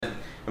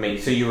mean,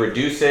 so you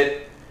reduce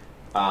it,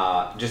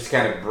 just to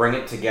kind of bring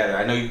it together.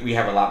 I know we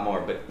have a lot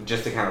more, but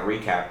just to kind of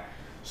recap.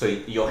 So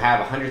you'll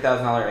have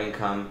 $100,000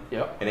 income,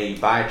 Yep. and then you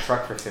buy a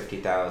truck for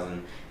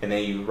 $50,000, and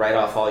then you write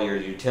off all your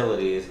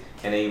utilities,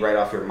 and then you write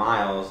off your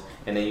miles,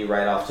 and then you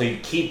write off. So you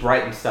keep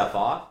writing stuff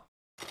off.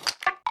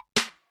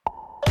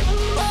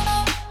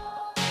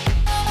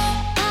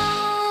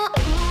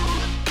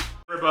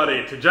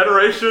 Everybody, to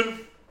Generation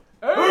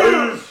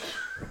Oosh.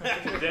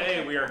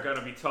 Today we are going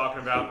to be talking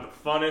about the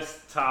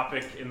funnest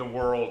topic in the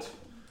world,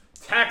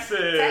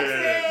 taxes.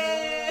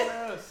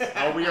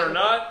 We are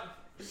not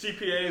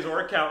CPAs or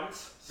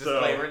accountants.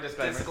 Disclaimer.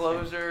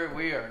 Disclosure,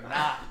 we are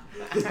not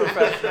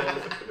professional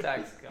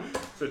tax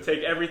accountants. So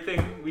take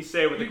everything we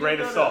say with a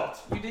grain of salt.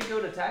 You did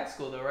go to tax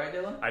school though, right,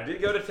 Dylan? I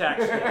did go to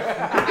tax school.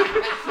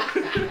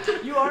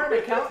 You are an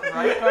accountant,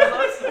 right,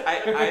 Carlos?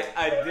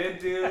 I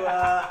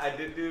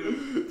did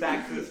do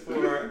taxes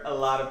for a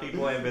lot of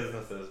people and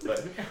businesses,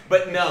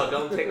 but no,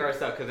 don't take our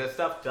stuff, because that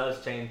stuff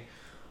does change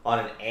on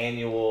an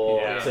annual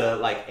to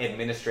like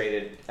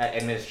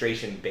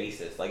administration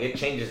basis. Like it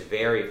changes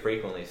very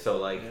frequently. So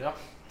like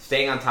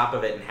staying on top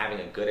of it and having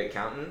a good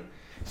accountant.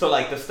 So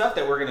like the stuff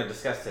that we're gonna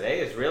discuss today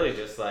is really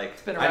just like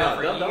It's been around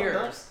for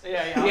years.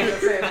 Yeah, I was gonna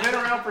say it's been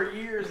around for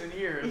years and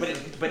years.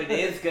 But it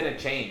is gonna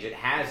change. It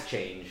has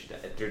changed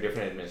through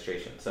different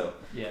administrations. So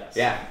yes.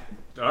 yeah.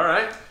 All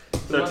right.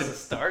 Who wants to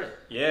start it?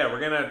 Yeah, we're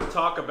going to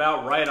talk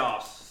about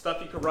write-offs,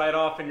 stuff you can write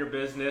off in your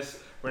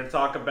business. We're going to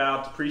talk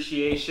about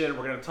depreciation.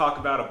 We're going to talk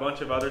about a bunch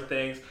of other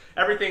things.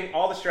 Everything,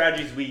 all the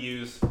strategies we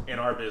use in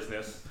our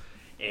business,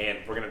 and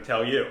we're going to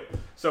tell you.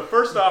 So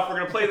first off, we're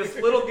going to play this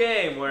little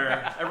game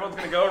where everyone's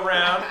going to go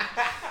around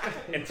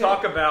and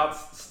talk about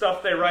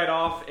stuff they write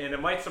off, and it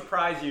might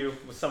surprise you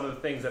with some of the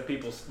things that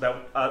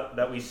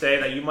that we say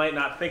that you might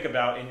not think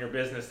about in your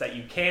business that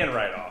you can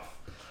write off.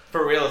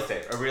 For real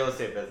estate, a real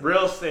estate business.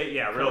 Real estate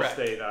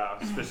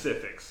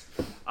specifics.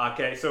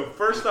 Okay, so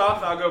first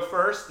off, I'll go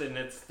first, and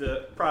it's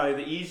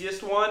probably the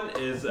easiest one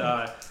is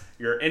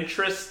your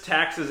interest,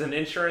 taxes, and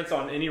insurance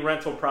on any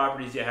rental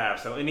properties you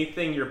have. So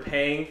anything you're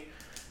paying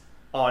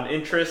on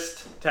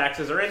interest,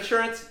 taxes, or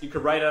insurance, you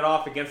could write it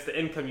off against the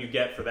income you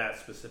get for that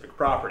specific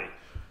property.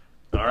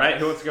 All right,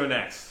 who wants to go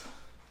next?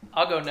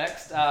 I'll go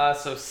next.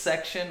 So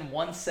section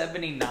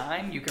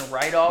 179, you can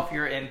write off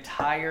your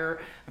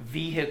entire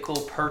vehicle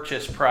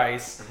purchase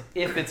price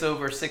if it's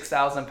over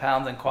 6,000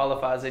 pounds and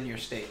qualifies in your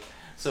state.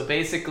 So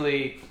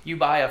basically, you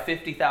buy a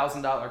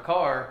 $50,000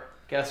 car,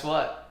 guess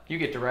what? You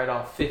get to write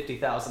off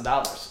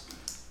 $50,000.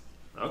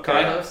 Okay.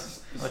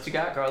 Carlos, what you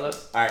got,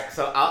 Carlos? All right,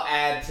 so I'll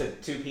add to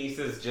two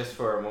pieces just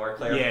for more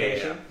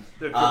clarification.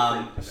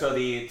 So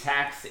the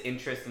tax,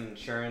 interest, and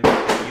insurance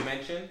that you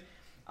mentioned,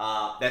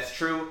 that's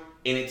true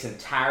in its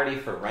entirety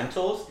for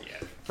rentals.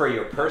 Yeah. For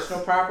your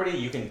personal property,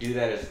 you can do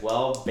that as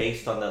well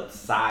based on the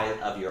size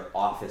of your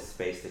office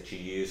space that you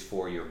use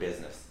for your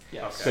business.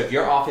 Yeah. Okay. So if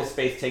your office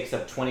space takes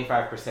up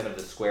 25% of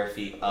the square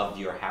feet of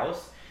your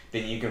house,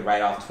 then you can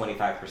write off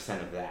 25%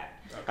 of that.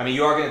 Okay. I mean,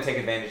 you are going to take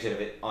advantage of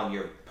it on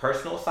your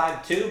personal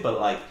side too, but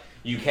like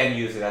you can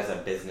use it as a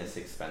business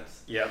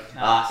expense. Yep.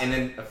 Nice. And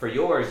then for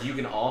yours, you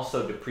can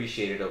also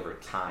depreciate it over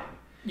time.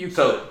 You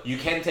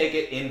can take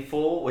it in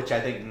full, which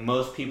I think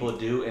most people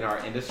do in our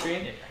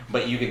industry,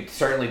 but you can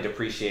certainly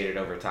depreciate it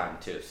over time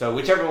too. So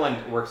whichever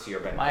one works to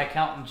your benefit. My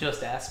accountant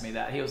just asked me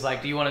that. He was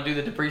like, do you want to do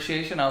the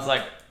depreciation? I was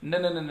like,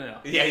 no.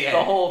 Yeah.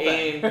 The whole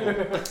thing.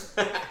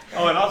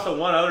 Oh, and also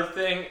one other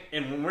thing,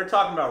 and when we're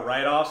talking about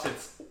write-offs,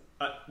 it's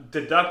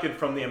deducted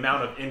from the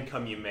amount of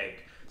income you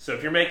make. So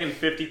if you're making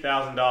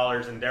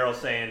 $50,000 and Daryl's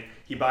saying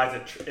he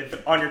buys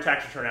if on your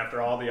tax return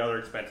after all the other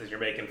expenses you're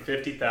making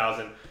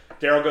 $50,000,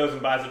 Daryl goes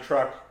and buys a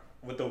truck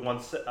with the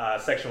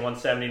section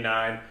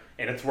 179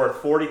 and it's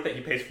worth $40,000.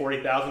 He pays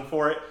 $40,000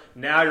 for it.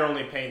 Now you're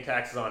only paying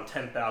taxes on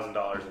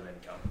 $10,000 in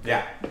income.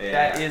 Yeah.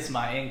 That is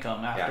my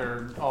income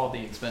after all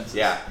the expenses.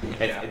 Yeah.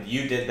 And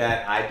you did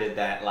that. I did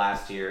that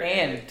last year.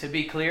 And to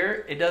be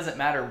clear, it doesn't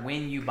matter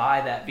when you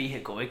buy that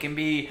vehicle. It can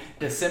be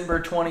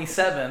December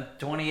 27th,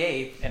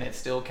 28th, and it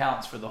still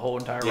counts for the whole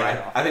entire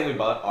write-off. I think we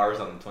bought ours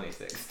on the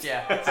 26th.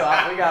 Yeah.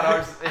 So we got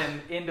ours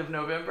in end of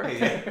November.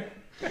 Yeah.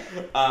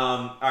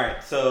 All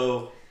right.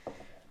 So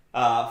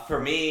for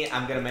me,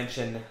 I'm going to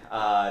mention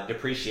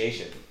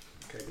depreciation.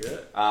 Okay,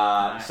 good.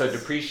 Nice. So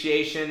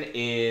depreciation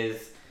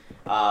is,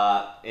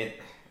 I'm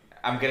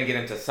going to get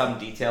into some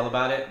detail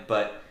about it,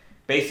 but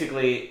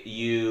basically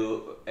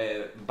you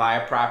buy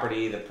a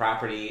property,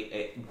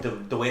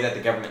 the way that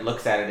the government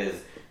looks at it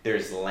is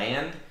there's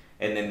land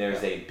and then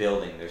there's a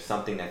building, there's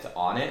something that's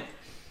on it,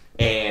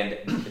 and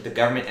the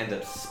government ends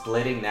up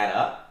splitting that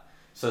up.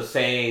 So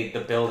say the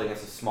building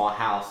is a small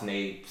house and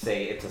they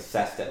say it's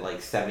assessed at like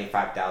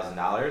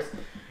 $75,000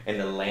 and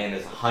the land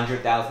is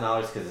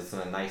 $100,000 because it's in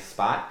a nice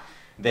spot,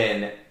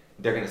 then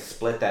they're going to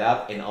split that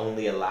up and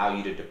only allow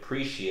you to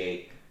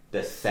depreciate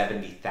the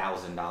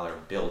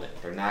 $70,000 building.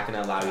 They're not going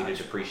to allow you to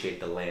depreciate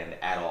the land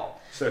at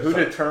all. So who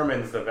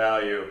determines the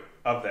value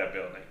of that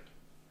building?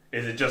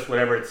 Is it just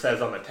whatever it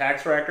says on the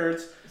tax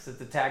records? Is it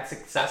the tax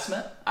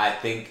assessment? I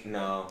think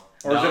no.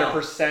 Or is it a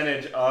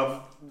percentage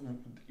of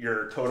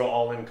your total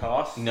all-in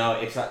cost? No,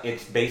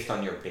 it's based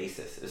on your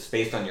basis. It's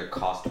based on your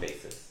cost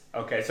basis.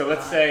 Okay, so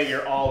let's say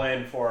you're all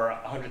in for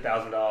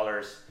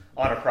 $100,000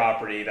 on a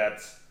property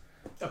that's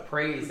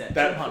Appraised at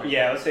that. 200.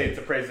 Yeah, let's say it's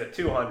appraised at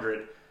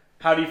 200.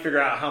 How do you figure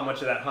out how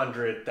much of that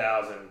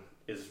 100,000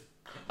 is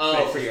For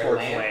basis your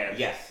towards land?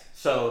 Yes.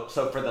 So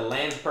for the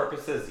land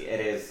purposes, it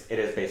is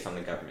based on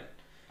the government.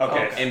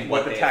 Okay, And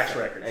what the they tax say-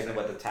 records and say.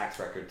 what the tax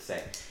records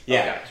say.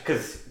 Yeah,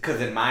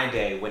 because in my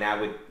day, when I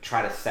would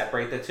try to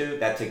separate the two,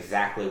 that's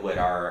exactly what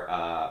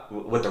our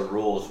what the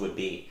rules would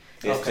be.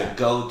 Is to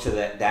go to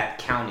that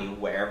county,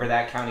 wherever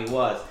that county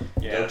was,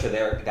 go to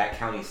that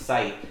county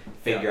site,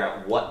 figure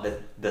out what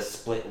the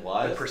split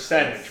was, The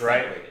percentage, and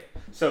right? separate it.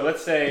 So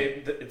let's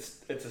say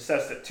it's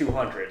assessed at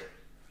 200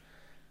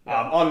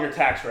 on your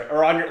tax rate,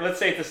 or on your, let's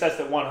say it's assessed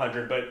at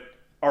 100,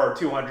 or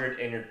 200,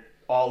 and your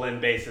all-in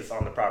basis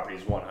on the property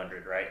is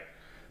 100, right?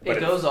 But It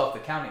goes off the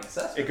county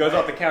assessment. It goes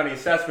off the county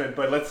assessment,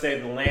 but let's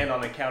say the land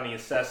on the county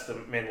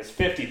assessment is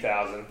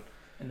 50,000.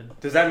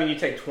 Does that mean you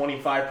take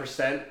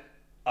 25%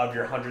 of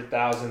your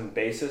 100,000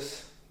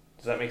 basis?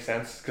 Does that make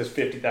sense? Because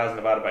 50,000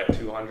 divided by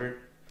 200.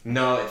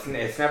 No, it's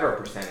never a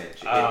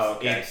percentage. Oh,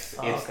 okay. It's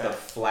the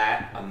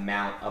flat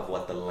amount of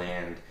what the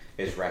land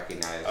is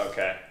recognized.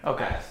 Okay.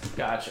 as.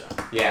 Gotcha.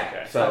 Yeah.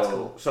 Okay. So That's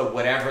cool. so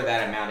whatever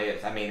that amount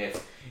is, I mean,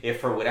 if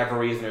for whatever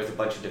reason there's a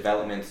bunch of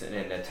developments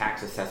and the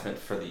tax assessment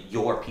for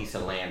your piece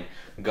of land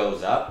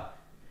goes up,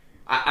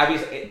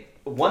 obviously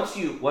once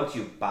you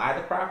buy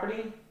the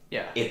property,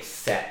 Yeah. it's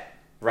set,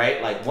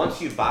 right? Like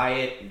once you buy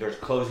it, there's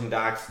closing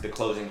docs, the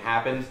closing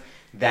happens.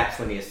 That's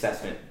when the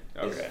assessment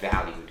is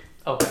valued.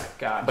 Okay,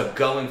 gotcha. But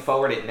going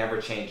forward, it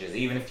never changes.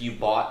 Even if you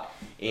bought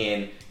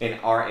in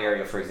our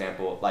area, for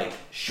example, like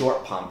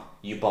Short Pump,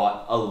 you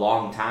bought a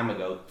long time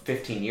ago,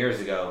 15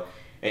 years ago,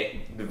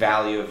 the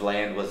value of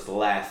land was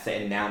less,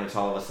 and now it's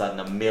all of a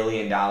sudden $1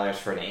 million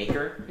for an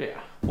acre. Yeah.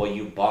 Well,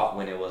 you bought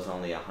when it was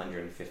only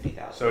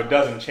 $150,000. So it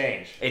doesn't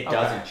change. It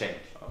doesn't change.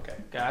 Okay.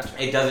 Gotcha.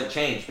 It doesn't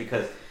change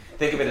because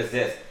think of it as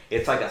this: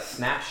 it's like a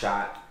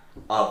snapshot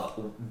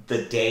of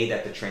the day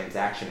that the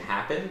transaction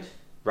happened.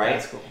 Right?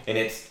 That's cool. And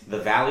it's the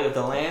value of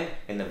the land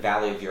and the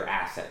value of your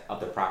asset, of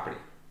the property.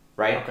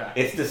 Right? Okay.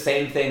 It's the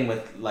same thing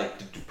with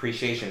like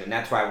depreciation, and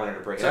that's why I wanted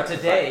to bring it So up.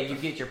 today, you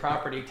get your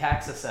property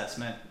tax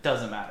assessment.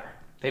 Doesn't matter.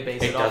 They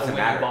base it, It off of doesn't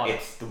when you matter. bought it.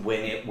 It's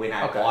when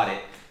I Okay. bought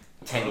it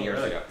 10 years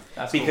really? ago.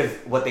 That's because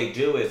what they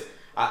do is,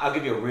 I'll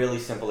give you a really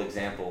simple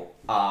example.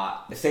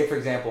 Say, for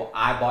example,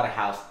 I bought a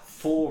house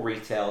full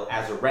retail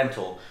as a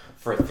rental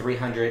for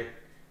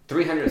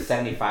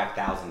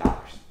 $375,000.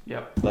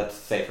 Yep. Let's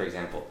say, for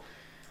example.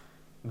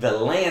 The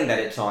land that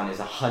it's on is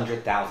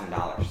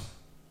 $100,000.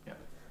 Yep.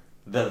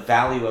 The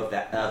value of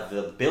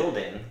the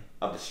building,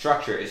 of the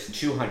structure, is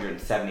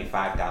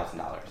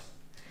 $275,000.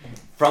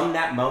 From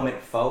that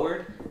moment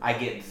forward, I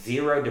get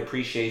zero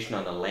depreciation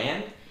on the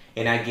land,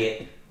 and I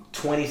get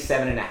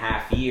 27 and a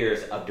half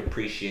years of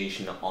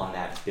depreciation on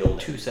that building.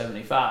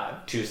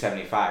 275.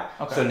 275.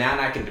 Okay. So now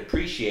I can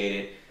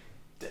depreciate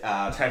it.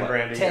 10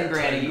 grand a 10 year.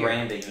 grand a 10 year.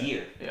 grand a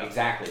year. Yeah.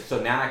 Exactly.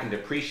 So now I can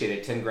depreciate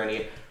it 10 grand a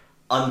year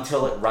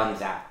until it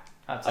runs out.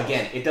 That's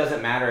Again, it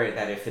doesn't matter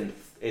that if in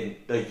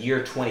the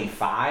year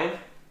 25,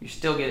 You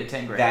still get a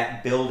 10 grand.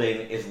 that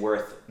building is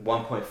worth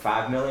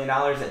 $1.5 million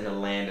and the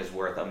land is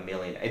worth $1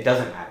 million. It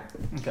doesn't matter.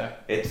 Okay.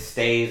 It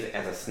stays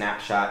as a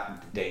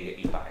snapshot the day that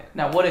you buy it.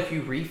 Now, what if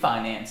you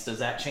refinance? Does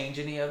that change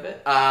any of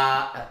it?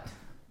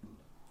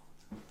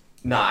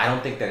 No, I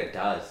don't think that it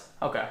does.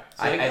 Okay.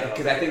 So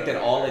Because I think that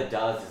all it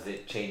does is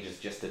it changes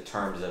just the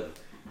terms of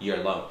your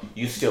loan.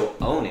 You still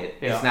own it.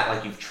 Yeah. It's not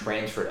like you've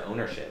transferred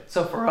ownership.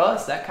 So for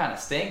us, that kind of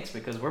stinks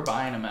because we're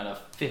buying them at a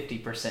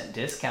 50%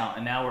 discount,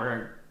 and now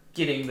we're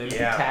getting the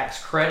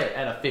tax credit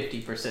at a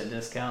 50%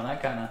 discount.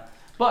 That kind of.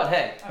 But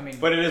hey, I mean.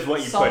 But it is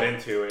what you some- put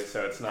into it,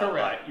 so it's not Correct.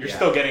 like you're Yeah.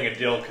 still getting a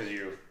deal because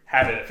you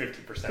had it at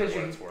 50% of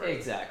what it's worth.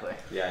 Exactly.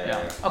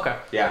 Yeah. Okay.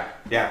 Yeah.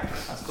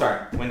 cool. Sorry,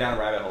 went down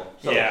a rabbit hole.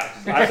 So, Yeah,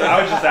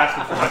 I was just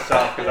asking for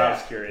myself because I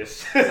was curious.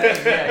 Same,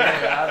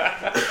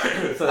 yeah.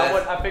 So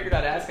that's, I figured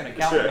I'd ask an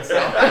accountant. So.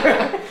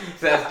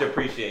 so that's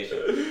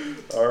depreciation.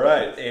 All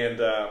right, and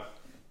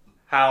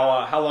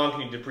how long can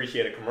you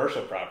depreciate a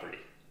commercial property?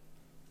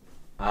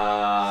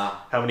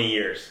 How many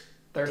years?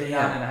 39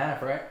 and a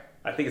half, right?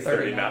 I think it's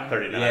 30, not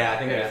 39. Yeah, I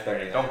think it is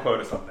 39. Don't quote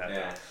us on that.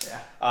 Yeah.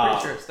 Yeah.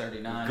 Pretty sure it's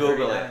 39.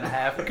 Google 39 it. and a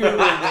half. Google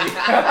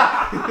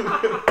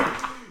it.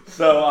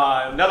 So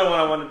another one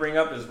I want to bring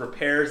up is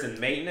repairs and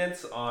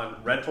maintenance on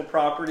rental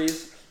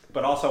properties,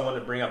 but also I want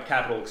to bring up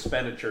capital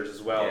expenditures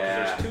as well because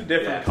Yeah. there's two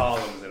different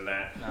columns in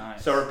that.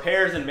 Nice. So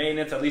repairs and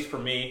maintenance, at least for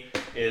me,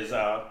 is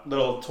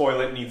little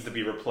toilet needs to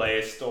be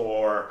replaced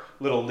or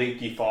little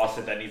leaky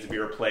faucet that needs to be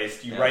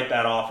replaced. You write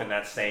that off in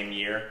that same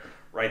year.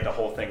 Write the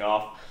whole thing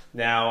off.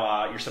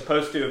 Now, you're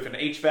supposed to, if an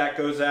HVAC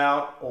goes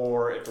out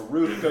or if a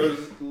roof goes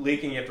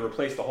leaking, you have to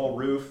replace the whole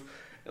roof,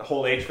 the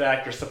whole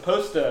HVAC. You're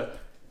supposed to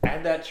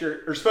add that to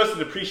you're supposed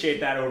to depreciate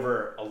that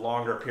over a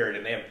longer period,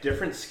 and they have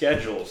different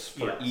schedules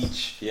for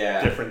each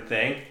different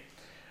thing.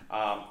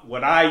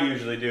 What I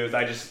usually do is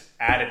I just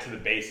add it to the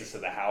basis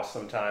of the house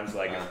sometimes.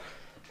 Like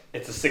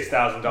it's a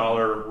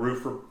 $6,000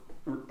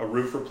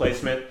 roof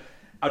replacement.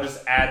 I'll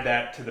just add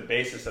that to the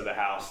basis of the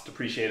house,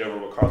 depreciate over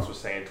what Carlos was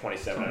saying,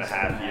 27 and a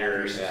half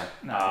years. Yeah.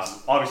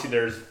 Nice. Obviously,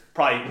 there's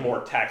probably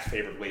more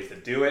tax-favored ways to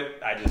do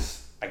it. I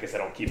guess I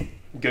don't keep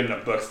good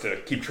enough books to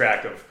keep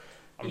track of.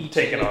 I'm Each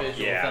taking off,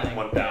 individual thing.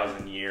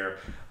 1,000 a year.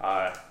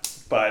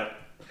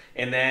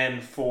 And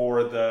then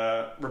for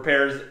the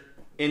repairs,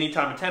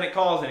 anytime a tenant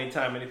calls,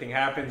 anytime anything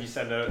happens, you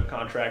send a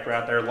contractor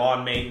out there.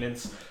 Lawn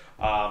maintenance,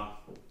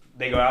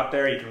 they go out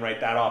there. You can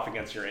write that off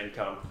against your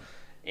income,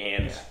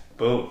 and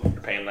boom,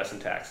 you're paying less in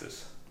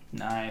taxes.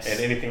 Nice. And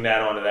anything to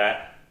add on to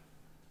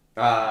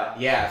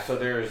that? So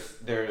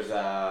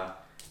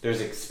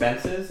there's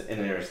expenses and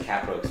there's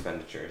capital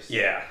expenditures.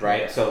 Yeah.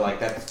 Right? Yeah. So like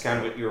that's kind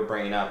of what you were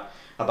bringing up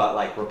about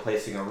like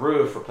replacing a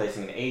roof,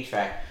 replacing an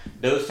HVAC,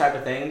 those type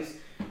of things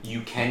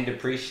you can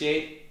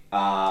depreciate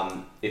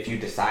if you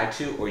decide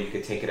to, or you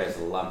could take it as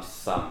a lump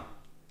sum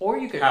Or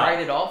you could How?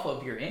 write it off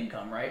of your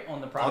income, right,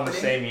 on the property. On the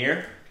same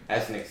year?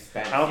 as an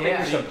expense. I don't think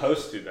Yeah. you're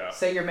supposed to, though.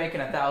 Say you're making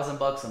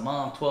 $1,000 a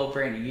month,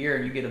 $12,000 a year,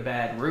 and you get a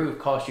bad roof,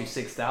 cost you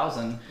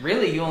 $6,000.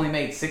 Really, you only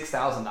made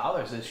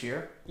 $6,000 this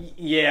year.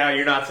 Yeah,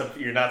 you're not supposed to.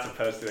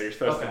 You're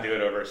supposed Okay. to do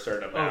it over a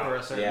certain amount. Over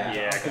a certain Yeah. amount.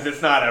 Yeah, because Okay.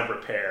 it's not a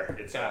repair.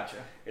 It's Gotcha.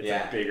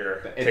 a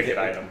bigger It's ticket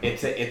a, item.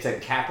 It's a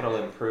capital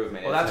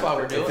improvement. Well, It's that's an why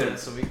we're impro- doing it's a-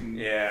 this, so we can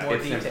Yeah. more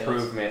It's details. an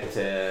improvement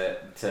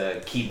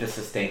to keep the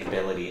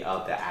sustainability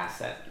of the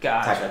asset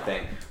Gotcha. type of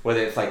thing.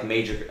 Whether it's like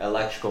major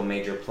electrical,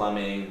 major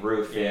plumbing,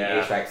 roofing,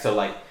 Yeah. HVAC. So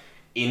like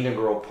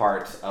integral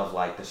parts of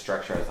like the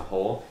structure as a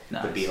whole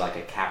would be Nice. like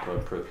a capital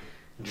improvement.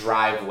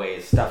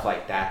 Driveways, stuff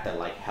like that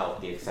like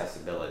help the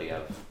accessibility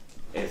of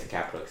is a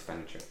capital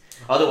expenditure.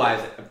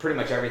 Otherwise, pretty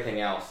much everything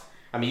else.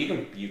 I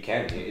mean, you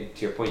can to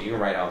your point, you can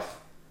write off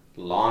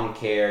lawn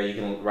care. You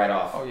can write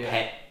off Oh,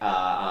 yeah.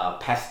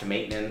 pest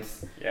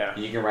maintenance. Yeah.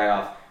 You can write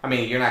off. I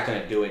mean, you're not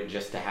going to do it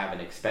just to have an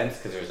expense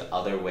because there's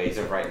other ways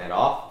of writing it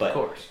off. But Of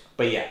course.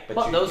 But yeah.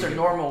 But those you are can-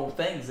 normal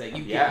things that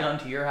you Yeah. get done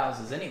to your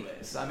houses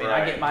anyways. I mean, I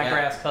Right. get my Yeah.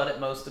 grass cut at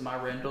most of my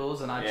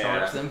rentals, and I Yeah.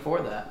 charge them for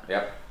that.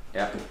 Yep.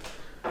 Yep.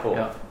 Cool.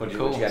 Yep. What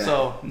Cool. you got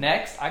So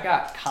next, I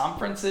got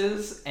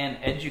conferences and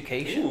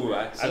education. Ooh,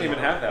 I didn't even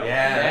have that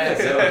Yeah, one. Yeah,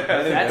 that's so a good-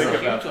 that's a think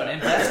huge about one. that.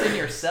 Invest in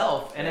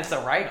yourself, and it's a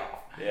write-off.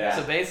 Yeah.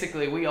 So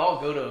basically, we all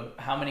go to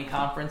how many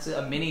conferences?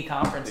 Mini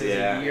conferences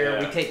Yeah, a year. yeah.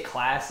 We take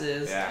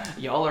classes. Yeah.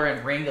 Y'all are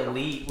in Ring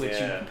Elite, which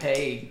Yeah. you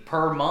pay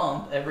per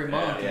month. Every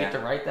month, you Yeah. get to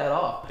write that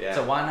off. Yeah.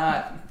 So why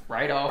not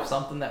write off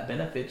something that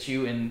benefits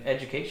you in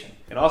education?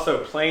 And also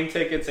plane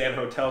tickets and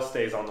hotel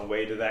stays on the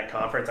way to that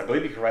conference. I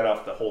believe you can write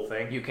off the whole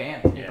thing. You can.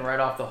 You Yeah. can write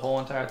off the whole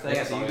entire thing.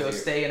 Yeah, as so long you as go you-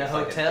 stay in a it's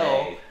like a hotel.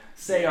 day.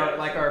 Say Yeah.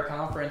 our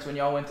conference when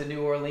y'all went to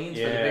New Orleans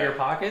for the Yeah. bigger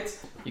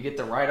pockets, you get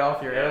to write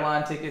off your Yeah.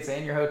 airline tickets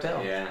and your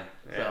hotel. Yeah.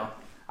 So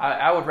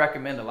I would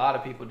recommend a lot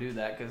of people do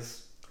that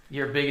because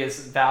your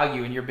biggest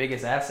value and your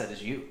biggest asset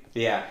is you.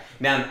 Yeah.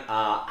 Now,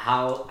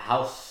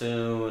 how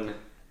soon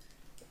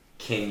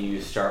can you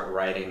start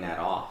writing that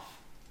off?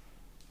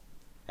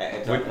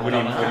 It's What do you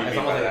mean it's by almost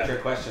like that? a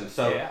trick question.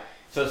 So, Yeah.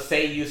 so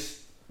say you're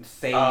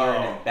Oh.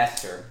 an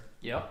investor.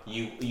 Yep.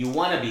 You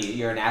want to be.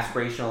 You're an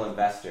aspirational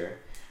investor,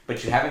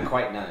 but you haven't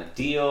quite done a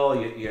deal.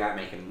 You're not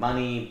making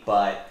money,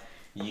 but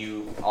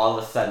you all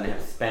of a sudden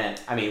have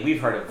spent. I mean,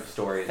 we've heard of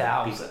stories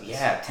of people,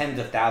 Thousands. tens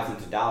of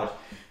thousands of dollars.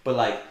 But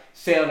like,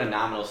 say on a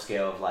nominal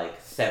scale of like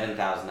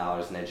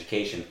 $7,000 in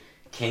education,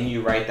 can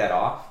you write that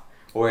off,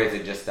 or is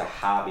it just a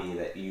hobby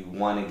that you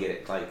want to get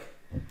it? Like,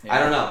 I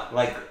don't know.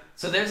 Like,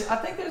 So I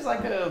think there's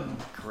like a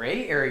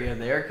gray area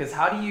there because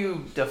how do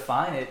you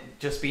define it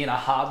just being a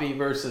hobby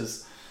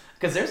versus?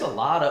 Because there's a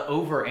lot of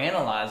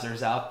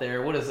over-analyzers out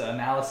there. What is it,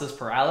 analysis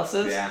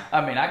paralysis? Yeah. I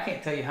mean, I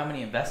can't tell you how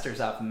many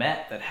investors I've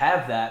met that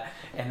have that,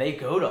 and they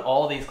go to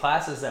all these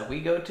classes that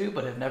we go to,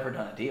 but have never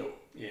done a deal.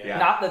 Yeah.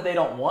 Not that they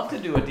don't want to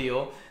do a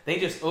deal, they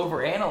just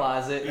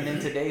overanalyze it, and in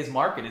today's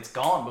market, it's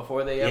gone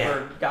before they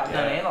ever got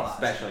done analyzing.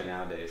 especially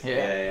nowadays.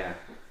 Yeah.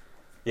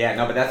 Yeah,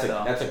 no, but that's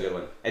So- a good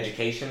one.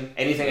 Education,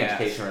 anything Yes.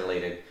 education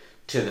related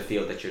to the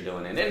field that you're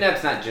doing, and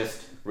that's not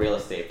just real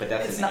estate, but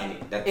that's It's in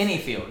not that's any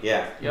field.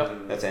 Yeah. Yep.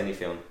 That's any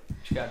field.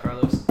 What you got,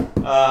 Carlos?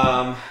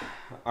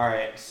 All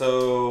right,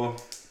 so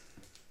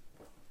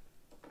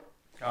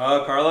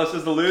Oh, Carlos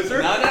is the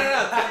loser? no,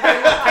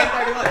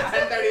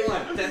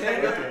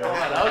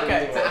 1031.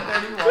 Okay,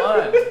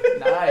 1031.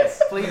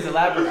 Nice. Please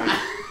elaborate.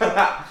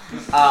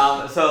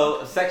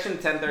 So section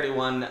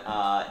 1031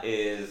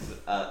 is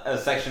a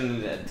section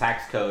in the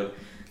tax code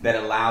that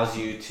allows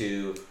you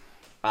to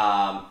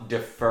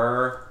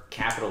defer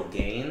capital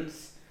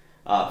gains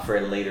for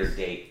a later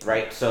date,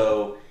 right?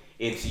 So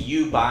it's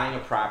you buying a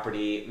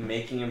property,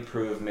 making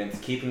improvements,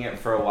 keeping it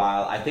for a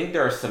while. I think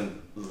there are some,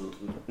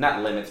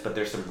 not limits, but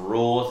there's some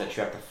rules that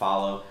you have to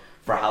follow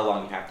for how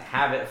long you have to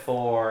have it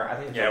for. I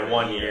think it's over a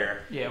 1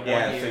 year. Yeah, 1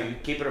 Yeah, year. so you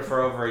keep it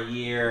for over a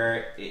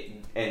year,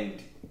 and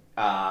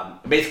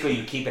basically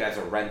you keep it as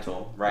a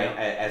rental, right?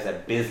 As a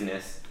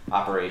business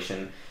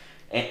operation,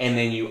 and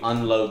then you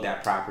unload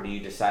that property. You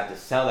decide to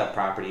sell that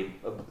property.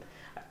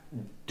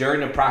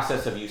 During the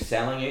process of you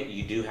selling it,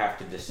 you do have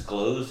to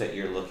disclose that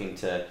you're looking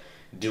to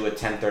do a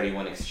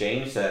 1031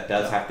 exchange. So that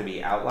does have to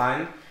be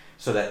outlined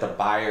so that the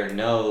buyer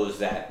knows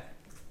that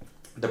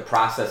the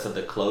process of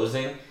the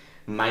closing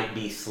might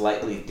be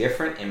slightly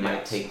different and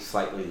might take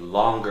slightly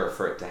longer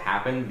for it to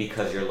happen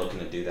because you're looking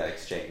to do that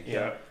exchange.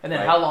 Yeah. And then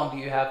Right. how long do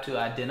you have to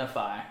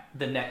identify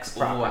the next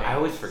Ooh, property? I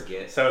always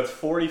forget. So it's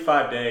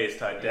 45 days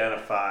to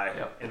identify,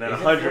 Yep. and then Is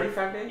it 100.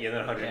 45 days? Yeah,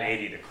 then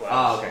 180 to close.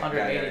 Oh, okay.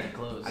 180 Got it. to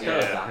close. I thought it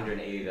was Yeah.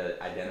 180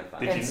 to identify.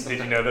 Did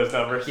you know those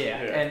numbers? Yeah,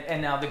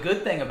 and now the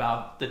good thing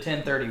about the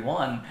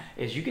 1031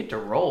 is you get to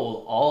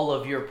roll all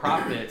of your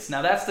profits.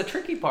 Now that's the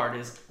tricky part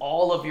is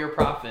all of your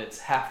profits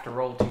have to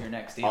roll to your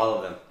next deal. All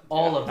of them.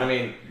 All of them. I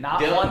mean,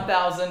 not Dylan-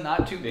 1,000,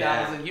 not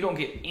 2,000. Yeah. You don't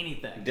get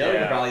anything. Dylan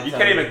could probably You tell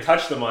can't you- even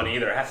touch the money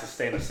either. It has to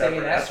stay in a Stay in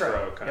separate escrow.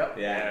 escrow account. Yep.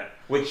 Yeah.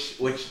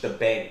 Which the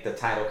bank, the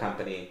title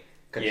company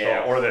controls.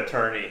 Yeah, or the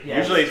attorney. Yeah,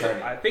 Usually,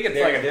 attorney. I think it's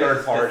They're- like a they're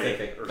third party.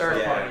 specific. Or Third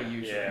something. party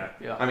usually.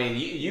 Yeah. I mean,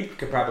 you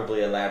could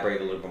probably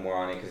elaborate a little bit more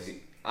on it because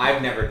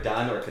I've never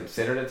done or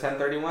considered a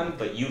 1031,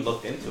 but you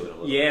looked into it a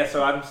little bit. Yeah,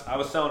 so I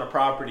was selling a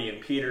property in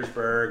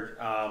Petersburg,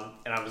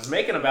 and I was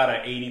making about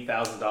an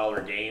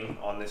 $80,000 gain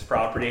on this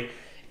property,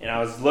 and I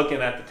was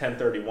looking at the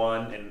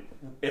 1031 and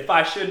if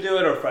I should do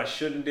it or if I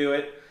shouldn't do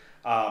it.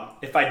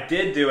 If I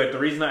did do it, the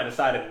reason I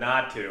decided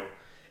not to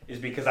is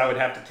because I would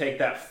have to take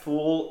that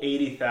full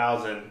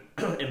 80,000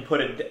 and put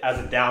it as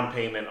a down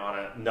payment on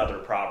another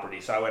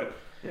property. So I would.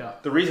 Yeah.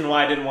 The reason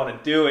why I didn't want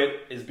to do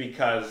it is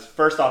because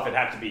first off, it'd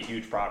have to be a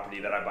huge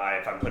property that I buy.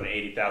 If I'm putting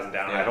 80,000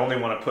 down, Yeah. I'd only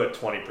want to put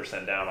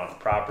 20% down on the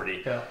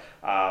property.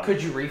 Yeah.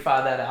 Could you refi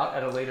that out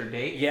at a later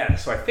date? Yeah,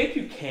 so I think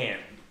you can.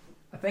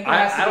 I think it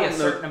has to I be a don't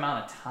know. certain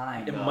amount of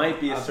time. It though. might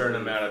be a I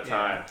certain believe, amount of yeah.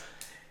 time.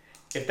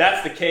 If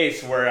that's the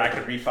case where I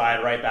could refi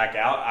it right back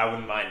out, I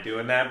wouldn't mind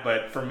doing that.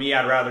 But for me,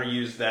 I'd rather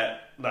use that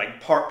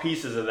like part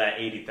pieces of that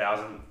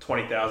 80,000,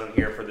 20,000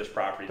 here for this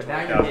property, But now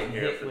you're 20,000 getting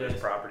here hit for this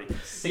with property.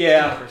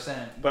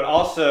 60%. But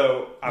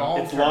also,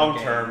 it's Long-term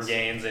long-term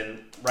gains. gains, and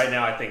right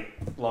now I think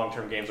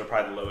long-term gains are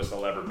probably the lowest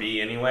they'll ever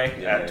be anyway,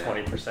 Yeah, at yeah.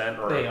 20%.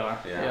 Or They are.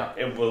 Yeah.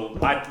 Yeah. it will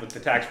with the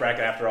tax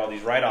bracket after all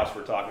these write-offs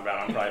we're talking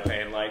about. I'm probably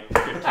paying like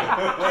 15.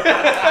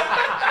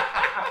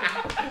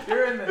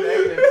 You're in the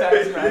negative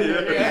tax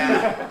bracket.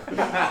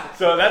 Yeah.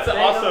 So that's They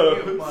also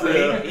don't give money.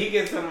 So he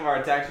gets some of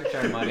our tax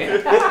return money.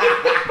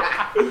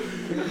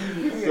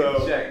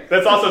 so Check.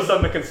 that's also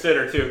something to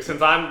consider too.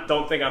 Since I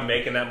don't think I'm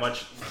making that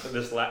much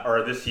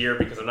this year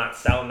because I'm not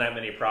selling that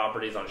many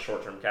properties on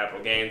short-term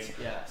capital gains.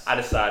 Yes. I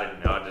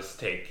decided no, I'll just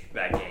take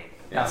that gain.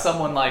 Now,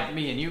 someone like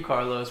me and you,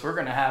 Carlos, we're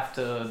going to have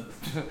to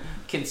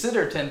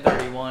consider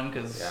 1031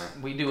 because Yeah.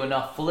 we do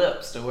enough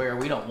flips to where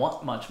we don't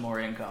want much more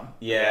income.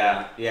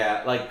 Yeah,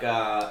 yeah. Like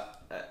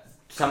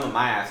some of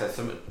my assets,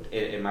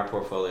 in my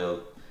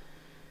portfolio.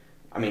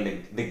 I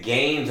mean, the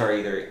gains are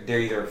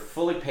either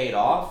fully paid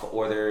off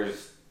or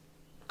there's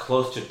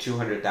close to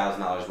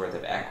 $200,000 worth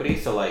of equity.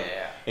 So like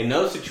in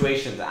those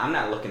situations, I'm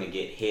not looking to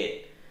get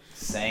hit.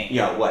 Same.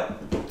 You know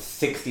what?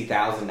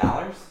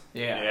 $60,000.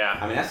 Yeah. Yeah.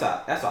 I mean that's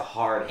a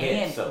hard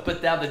hit. And, So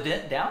but now the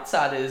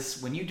downside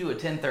is when you do a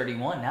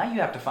 1031, now you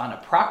have to find a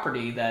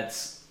property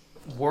that's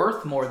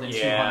worth more than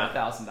Yeah.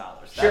 $200,000.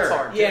 That's sure,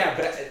 hard. yeah,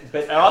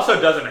 but It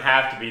also doesn't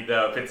have to be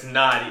though. If it's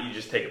not, you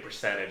just take a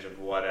percentage of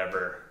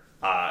whatever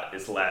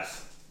is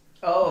less.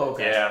 Oh,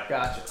 okay. Yeah.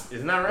 Gotcha.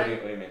 Isn't that what do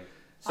right? you mean? I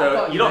So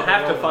thought you you don't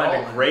had to have to roll it find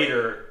all a in.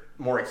 greater,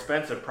 more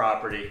expensive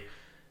property.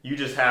 You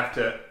just have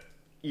to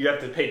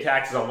pay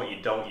taxes on what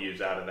you don't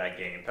use out of that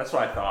gain. That's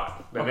what I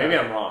thought, but Okay. maybe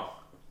I'm wrong.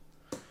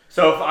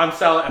 So if I'm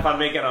selling a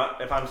property I don't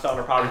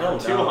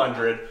for know.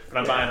 $200, but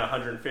I'm Yeah. buying a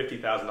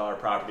 $150,000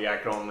 property, I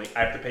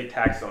have to pay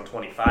taxes on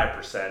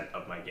 25%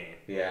 of my gain.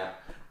 Yeah.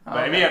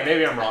 But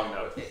maybe I'm wrong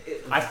though.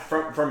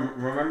 From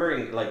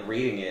remembering like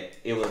reading it,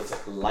 it was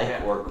like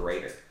Yeah. or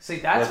greater. See,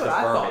 that's With what the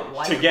I thought. verbiage.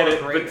 Like To get or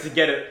it, greater. but to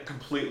get it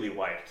completely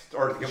wiped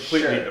or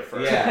completely Sure.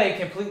 deferred. Yeah. To pay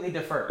completely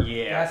deferred. It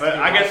Yeah, has to but be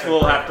I guess like or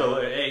we'll have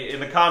greater. to. Hey, in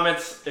the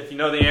comments, if you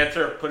know the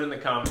answer, put in the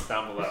comments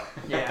down below.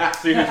 Yeah.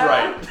 See who's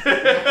right.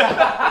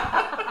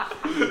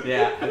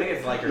 Yeah, I think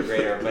it's like or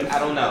greater, but I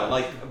don't know.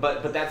 Like,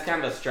 but that's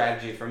kind of a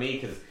strategy for me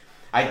because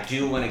I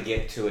do want to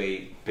get to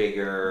a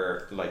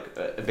bigger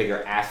a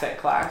bigger asset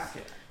class.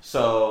 Yeah.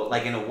 So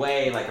like in a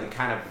way, like I'm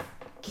kind of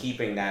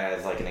keeping that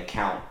as like an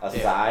account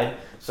aside,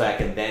 so I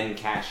can then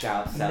cash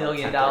out, $1 sell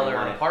million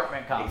 1031.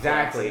 apartment complex.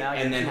 Exactly, now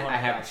and you're then I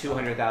have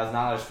 $200,000.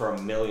 $200,000 for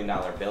 $1 million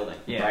building,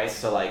 Yes. right?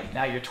 So like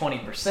Now you're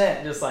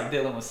 20%, just like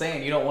Dylan was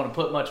saying. You don't want to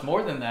put much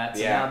more than that,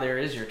 so Yeah. now there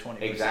is your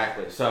 20%.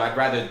 exactly. So I'd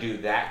rather do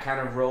that kind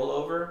of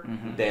rollover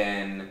Mhm.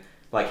 than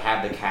like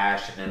have the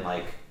cash and then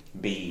like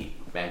be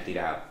emptied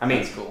out. I mean,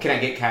 That's cool. can I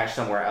get cash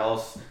somewhere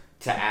else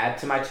to add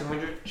to my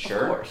 200?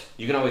 Sure. course.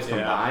 You can always Yeah.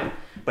 combine.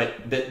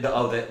 But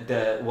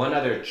the one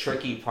other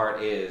tricky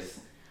part is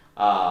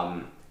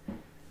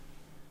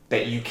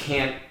that you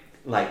can't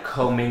like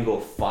commingle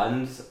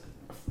funds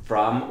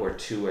from or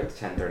to a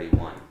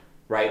 1031,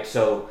 right?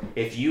 So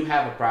if you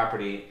have a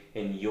property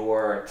in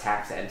your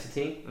tax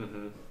entity,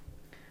 Mm-hmm.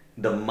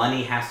 the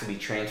money has to be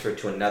transferred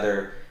to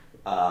another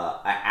an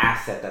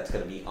asset that's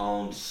going to be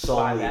owned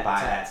solely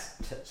by that.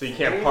 So you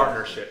can't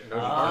partnership. No,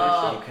 you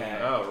partnership. Okay.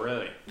 Oh,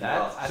 really?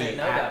 I didn't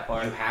know that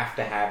part. You have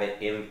to have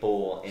it in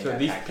full. In So that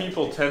these tax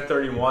people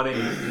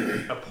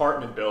 1031ing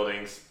apartment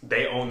buildings,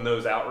 they own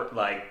those out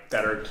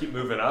that are keep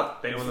moving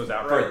up. They own those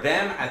outright. For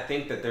them, I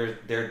think that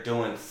they're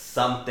doing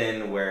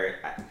something where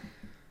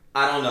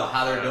I don't know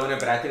how they're doing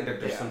it, but I think that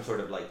there's some sort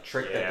of like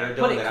trick that they're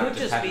doing. But it that I could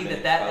just haven't be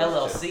been that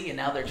exposed to. LLC, and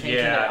now they're changing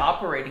their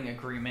operating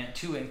agreement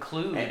to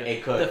include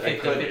It could. the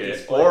 50-50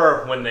 split.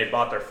 Or when they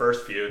bought their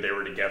first few, they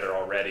were together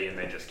already, and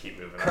they just keep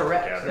moving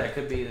Correct. up together. That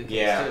could be the case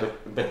Yeah, too.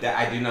 but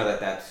I do know that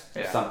that's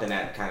something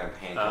that kind of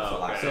handcuffs a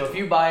lot. okay. So if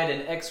you buy it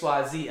in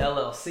XYZ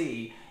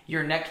LLC,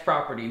 your next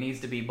property needs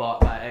to be bought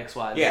by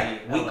XYZ Yeah,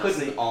 we LLC.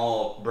 couldn't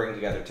all bring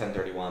together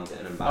 1031s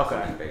and then buy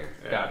something bigger.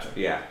 Gotcha.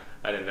 Yeah.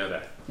 I didn't know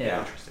that.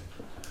 Yeah. Interesting.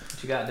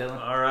 What you got,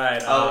 Dylan? All right.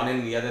 Oh, and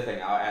then the other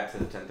thing I'll add to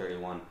the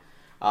 1031.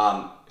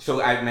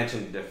 So I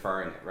mentioned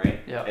deferring it, right?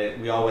 Yeah.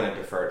 We all want to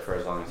defer it for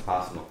as long as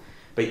possible,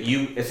 but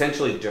you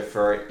essentially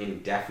defer it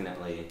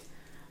indefinitely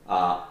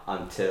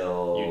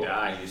until You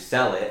die. you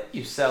sell it,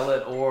 You sell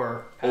it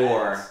or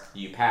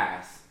you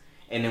pass,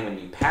 and then when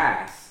you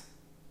pass,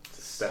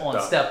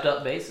 on stepped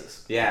up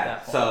basis. yeah. At that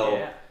point.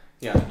 So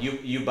yeah.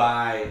 you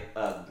buy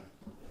a $1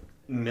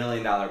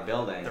 million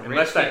building. The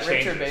Unless that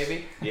richer, changes.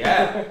 baby.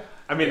 Yeah.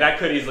 I mean, that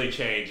could easily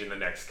change in the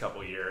next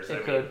couple years. It I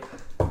could.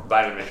 mean,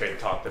 Biden administration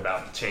talked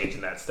about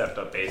changing that stepped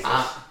up basis.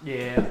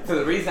 Yeah. So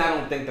the reason I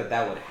don't think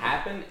that would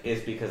happen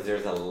is because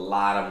there's a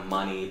lot of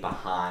money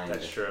behind.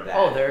 That's true. that.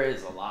 Oh, there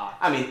is a lot.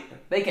 I mean,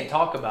 They can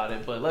talk about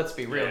it, but let's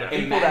be real. Yeah. The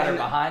people that are Imagine-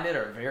 behind it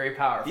are very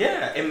powerful.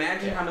 yeah.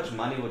 Imagine how much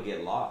money would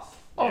get lost.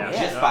 Oh, Yeah.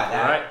 yeah. Just by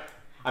that. Right.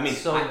 I mean,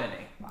 So I-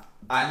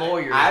 many.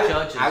 Lawyers, I would-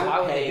 judges, I would why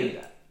would pay, they do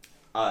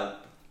that?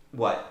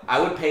 What? I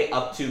would pay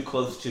up to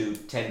close to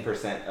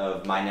 10%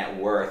 of my net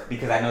worth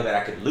because I know that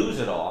I could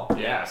lose it all,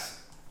 Yes.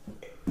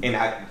 and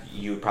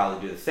you would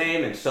probably do the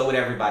same, and so would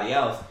everybody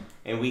else,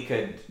 and we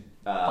could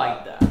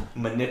Fight that.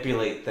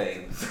 manipulate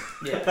things.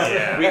 Yeah.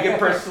 Yeah. We could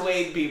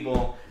persuade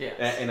people Yeah.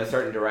 in a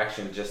certain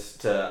direction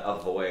just to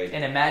avoid.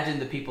 And imagine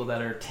the people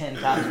that are 10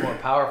 times more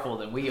powerful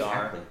than we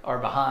Exactly. are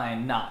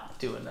behind not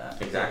doing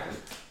that. Exactly.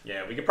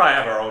 Yeah, we could probably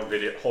have our own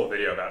whole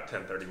video about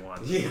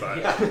 1031. Yeah. But,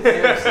 Yeah,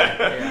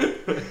 seriously.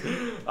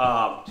 Yeah.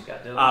 um, What you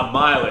got, Dylan?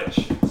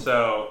 mileage.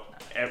 So,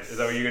 is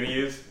that what you're going to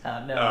use?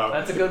 No, Oh.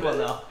 that's a good one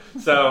though.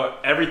 So,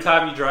 every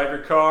time you drive your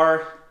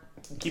car,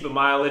 keep a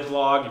mileage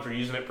log. If you're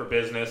using it for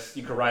business,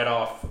 you can write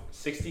off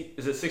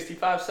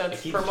 65 cents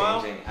It keeps per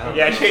mile? changing. I don't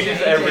Yeah, know. it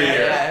changes every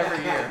year. Yeah,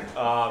 every year.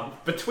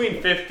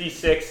 Between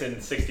 56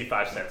 and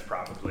 65 cents,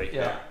 probably.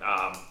 Yeah.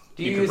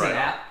 Do you can use an write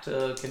off. app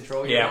to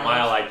control your Yeah,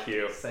 mileage?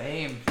 Mile IQ.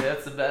 Same.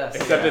 That's the best.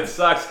 Except Yeah. it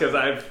sucks because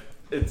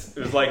it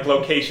was like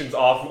locations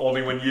off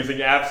only when using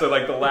apps. So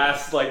like the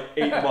last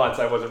 8 months,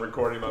 I wasn't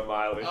recording my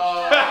mileage.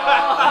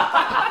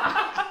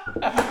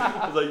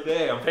 I was like,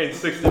 dang, I'm paying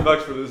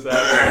 $60 for this app.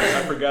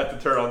 I forgot to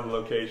turn on the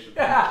location.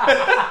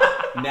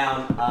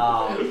 Now,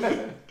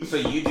 so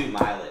you do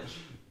mileage.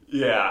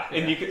 Yeah,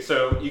 and you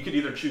could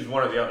either choose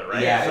one or the other,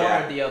 right? Yeah, So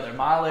One or the other,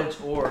 mileage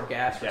or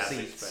gas gas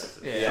receipts.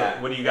 expenses. Yeah.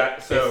 So what do you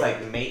got? So It's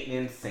like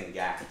maintenance and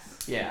gas.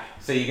 Yeah.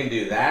 So you can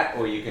do that,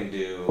 or you can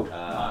do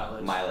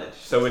mileage.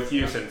 So with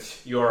you,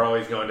 since you're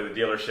always going to the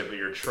dealership with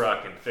your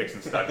truck and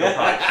fixing stuff, you'll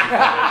probably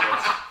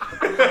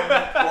choose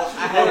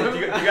maintenance. Well, do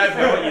you guys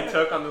know what you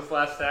took on this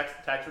last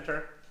tax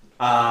return?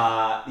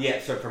 yeah.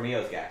 So for me, it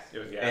was gas. It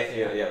was gas.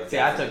 It was See,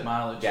 gas. I took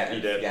mileage. Gas, You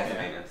did. gas and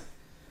Yeah. maintenance.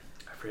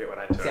 I forget what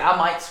I took. See, I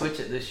might switch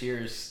it this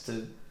year's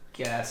to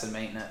gas and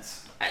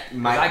maintenance. 'Cause I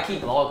My,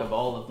 keep log of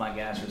all of my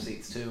gas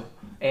receipts too,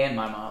 and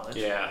my mileage.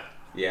 Yeah.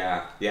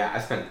 yeah. I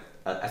spent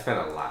a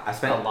lot. I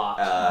spent A lot.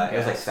 It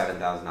was Yeah. like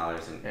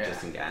 $7,000 Yeah.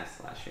 just in gas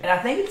last year. And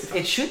I think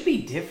it should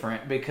be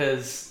different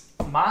because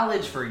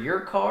mileage for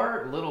your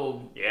car,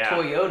 little Yeah.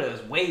 Toyota,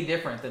 is way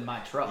different than my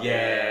truck.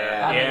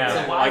 Yeah. I mean,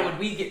 Yeah. so why Like- would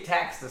we get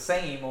taxed the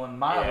same on Yeah.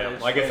 mileage?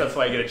 Well, I guess that's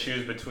why you got to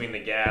choose between the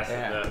gas Yeah,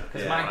 and the.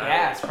 because Yeah. my mileage.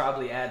 gas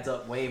probably adds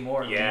up way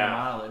more than Yeah. your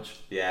mileage.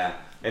 Yeah,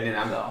 and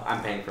then So.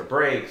 I'm paying for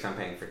brakes. I'm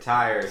paying for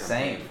tires. I'm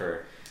Same. paying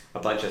for a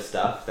bunch of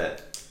stuff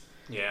that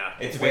Yeah.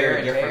 it's Wear very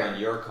and different tear. on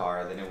your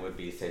car than it would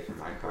be, say, for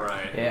my car.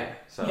 Right. Yeah.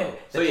 So, Yeah,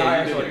 so the yeah,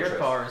 tires you do on your choice.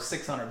 car is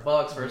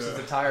 $600 versus Yeah.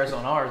 the tires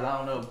on ours. I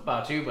don't know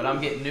about you, but I'm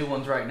getting new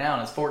ones right now,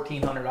 and it's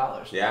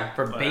 $1,400 Yeah,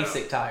 for Wow.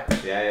 basic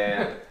tires.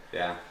 yeah.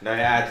 No, it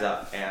adds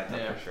up. It adds up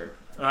Yeah. for sure.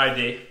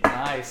 ID.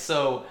 Nice.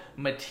 So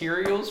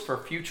materials for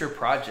future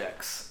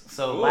projects.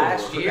 So Ooh,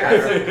 last year,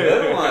 that's a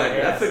good one.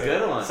 Yeah. That's a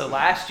good one. So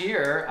last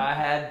year I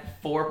had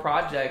 4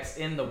 projects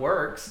in the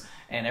works,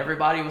 and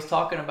everybody was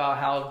talking about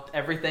how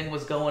everything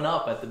was going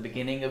up at the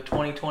beginning of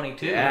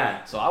 2022.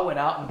 Yeah. So I went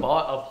out and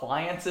bought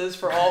appliances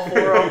for all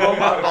 4 of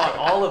them. I bought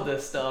all of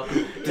this stuff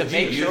to Did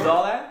make you sure. use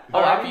all that? Oh,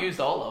 already? I've used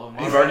all of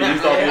them. You've already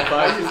used all the Yeah,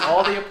 appliances? I used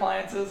all the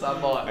appliances.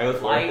 I bought It was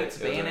worth lights,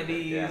 it. It was worth it,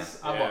 vanities.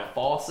 yeah. I Yeah. bought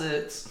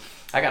faucets.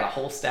 I got a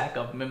whole stack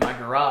of them in my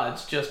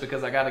garage just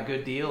because I got a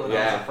good deal and I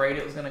Yeah. was afraid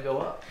it was going to go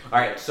up. All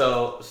right.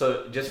 So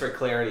just for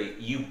clarity,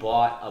 you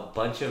bought a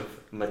bunch of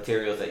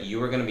materials that you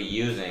were going to be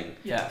using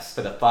Yes.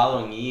 for the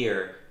following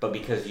year, but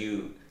because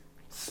you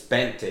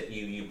spent it,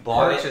 you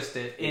bought Purchased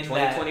it in in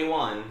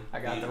 2021. I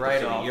got the so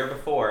write-off. the year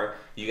before,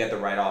 you got the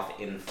write-off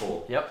in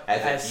full. Yep.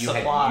 As if you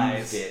supplies. had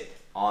used it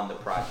on the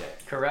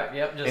project. Correct.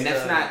 Yep. Just And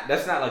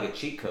that's not like a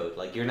cheat code.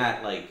 Like you're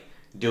not like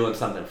doing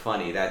something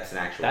funny. That's an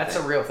actual. That's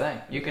thing. a real thing.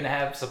 You can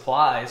have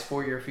supplies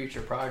for your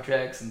future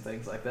projects and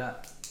things like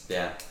that.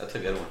 Yeah, that's a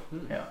good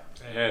one. Yeah.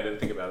 Yeah, I didn't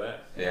think about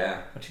that.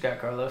 Yeah. What you got,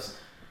 Carlos?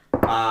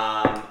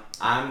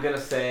 I'm gonna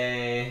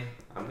say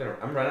I'm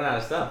running out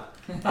of stuff.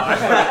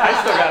 I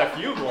still got a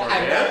few more,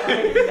 man.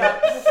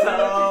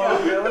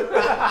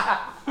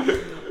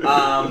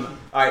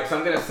 All right, so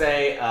I'm gonna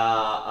say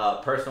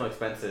personal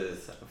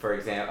expenses, for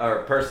example,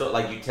 or personal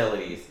like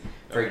utilities,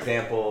 for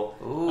example.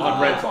 Ooh,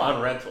 on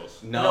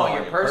rentals. No, on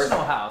your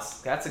personal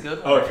house. That's a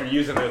good one. Oh, if you're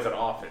using it as an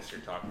office,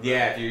 you're talking about.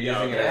 Yeah, if you're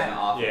using it as an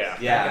office. Yeah.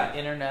 You got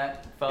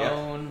internet,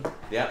 phone.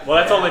 Yep. Well,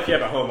 that's only if you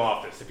have a home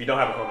office. If you don't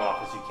have a home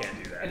office, you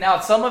can't do that. And now,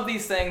 some of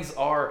these things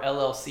are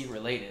LLC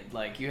related.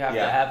 Like, you have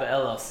Yeah. to have an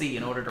LLC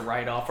in order to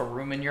write off a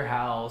room in your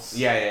house.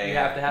 Yeah. You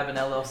have to have an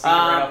LLC to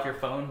write off your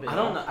phone bill. I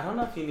don't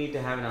know if you need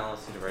to have an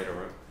LLC to write a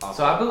room.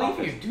 So I believe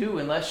you do,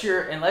 unless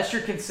you're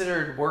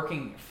considered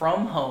working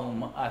from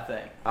home. I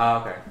think. Oh,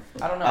 okay.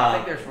 I don't know. I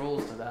think there's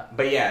rules to that.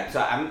 But yeah,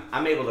 so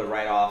I'm able to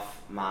write off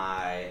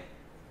my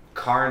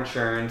car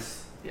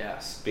insurance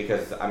Yes.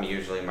 because I'm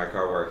usually in my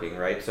car working,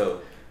 right?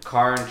 So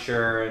car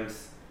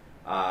insurance,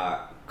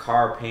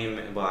 car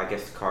payment. Well, I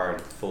guess car in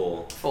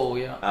full. Full,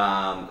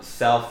 yeah.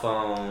 Cell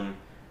phone,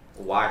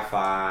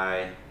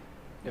 Wi-Fi,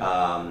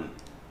 Yeah.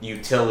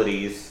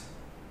 utilities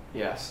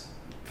Yes.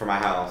 for my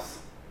house.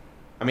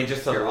 I mean,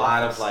 just a Your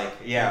lot office. of like,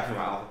 yeah, for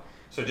my office.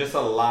 So just a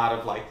lot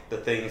of like the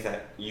things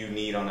that you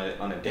need on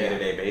a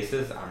day-to-day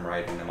basis, I'm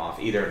writing them off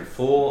either in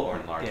full or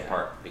in large Yeah.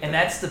 part. And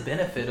that's the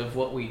benefit of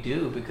what we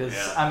do because,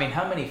 Yeah. I mean,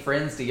 how many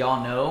friends do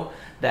y'all know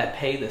that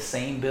pay the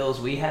same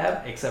bills we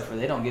have, except for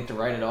they don't get to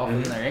write it off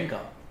in their income?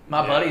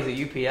 My buddy's a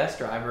UPS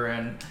driver,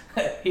 and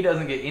he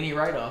doesn't get any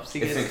write-offs.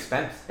 It's an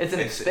expense. It's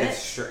an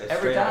expense it's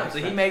every straight up time. So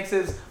he expense. makes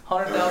his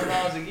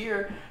 $100,000 a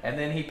year, and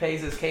then he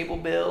pays his cable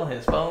bill,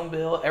 his phone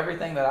bill,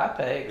 everything that I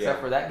pay, except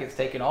Yeah. for that gets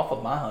taken off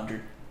of my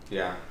 100.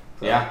 Yeah.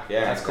 So, Yeah.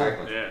 that's cool.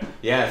 Exactly. Yeah.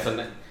 Yeah.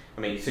 So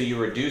I mean, so you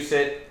reduce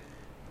it,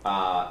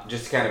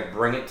 just to kind of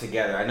bring it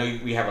together. I know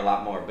we have a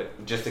lot more,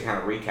 but just to kind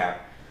of recap.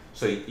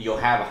 So you'll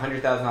have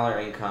 $100,000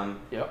 income,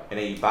 Yep. and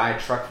then you buy a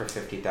truck for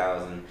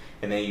 $50,000,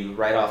 and then you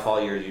write off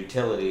all your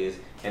utilities,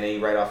 and then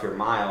you write off your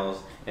miles,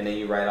 and then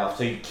you write off.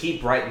 So you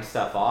keep writing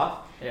stuff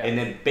off, Yeah. and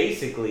then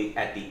basically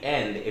at the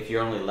end, if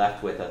you're only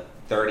left with a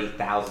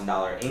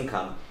 $30,000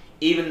 income,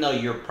 even though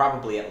you're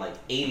probably at like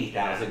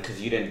 $80,000 because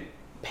you didn't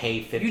pay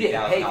 $50,000 You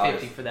didn't pay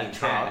 50 for that in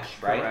truck, cash,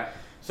 right? correct.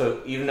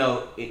 So even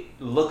though it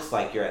looks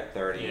like you're at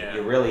 30, Yeah.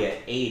 you're really at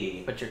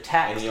 80, But you're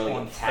taxed and you only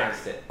on get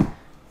taxed 30. it.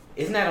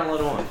 Isn't that a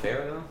little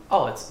unfair though?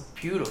 Oh, it's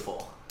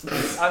beautiful. I mean,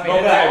 Well, it's hey,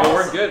 but awesome.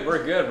 we're good.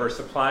 We're good. We're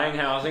supplying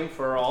housing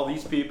for all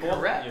these people.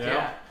 Correct. You know?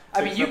 Yeah. I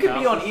mean, Fix you up could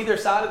be on houses. either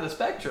side of the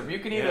spectrum. You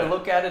can either Yeah.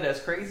 look at it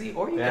as crazy,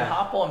 or you Yeah. can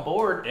hop on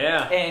board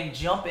Yeah. and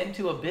jump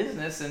into a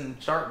business and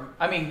start.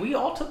 I mean, we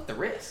all took the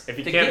risk. If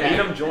you to can't get beat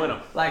here. them, join them.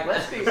 Like,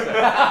 let's be.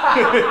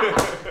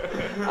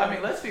 I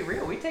mean, let's be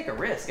real. We take a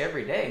risk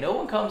every day. No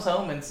one comes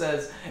home and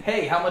says,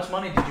 "Hey, how much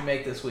money did you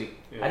make this week?"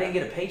 Yeah. I didn't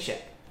get a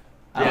paycheck.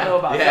 I Yeah. don't know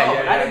about Yeah, y'all,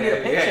 yeah, but I didn't yeah, get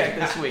a yeah, paycheck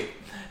yeah. this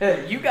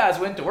week. You guys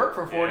went to work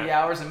for 40 Yeah.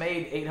 hours and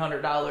made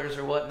 $800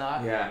 or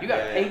whatnot. Yeah, You got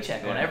yeah, a yeah,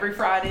 paycheck on yeah. every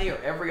Friday or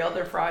every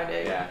other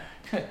Friday. Yeah.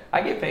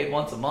 I get paid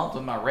once a month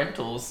with my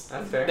rentals.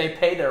 That's fair. They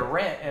pay their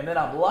rent, and then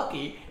I'm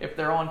lucky if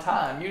they're on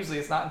time. Usually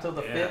it's not until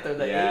the Yeah. 5th or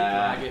the 8th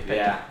when I get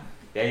paid.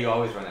 Yeah, you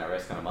always run that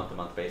risk on a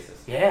month-to-month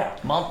basis. Yeah,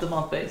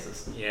 month-to-month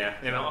basis. Yeah,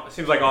 you know, it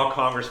seems like all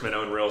congressmen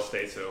own real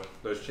estate, so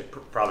those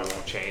probably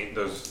won't change.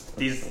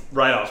 These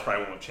write-offs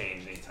probably won't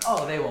change anytime.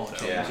 Oh, they won't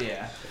So, change,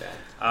 yeah.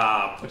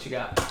 yeah. What you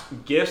got?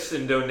 Gifts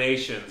and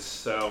donations.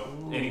 So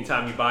Ooh.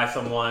 anytime you buy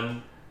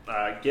someone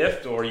a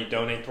gift or you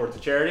donate towards a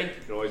charity, you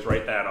can always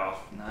write that off.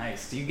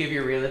 Nice. Do you give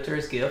your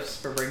realtors gifts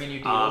for bringing you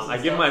deals? I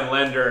and give stuff? my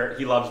lender.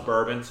 He loves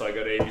bourbon, so I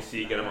go to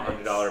ABC, get him Nice.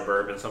 $100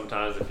 bourbon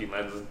sometimes if he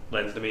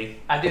lends to me.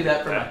 I do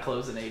that for Yeah. my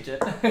closing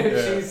agent. Yeah.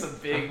 She's a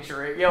big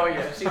drink. Oh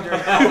yeah, she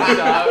drinks all the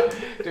time.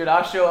 Dude,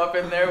 I'll show up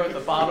in there with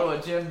a bottle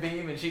of Jim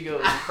Beam and she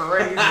goes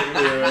crazy.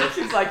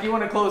 She's like, "You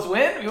want to close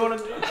when? You want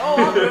to? Oh,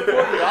 I'll do it for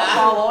you. I'll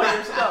follow all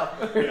your stuff."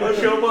 I'll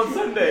show up on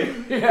Sunday.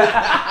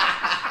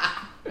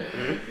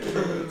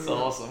 It's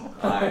awesome.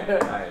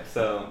 Alright,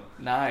 so...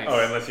 Nice. Oh,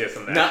 unless you have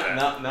something No, after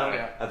that. no,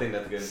 Yeah. I think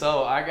that's good.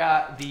 So I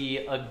got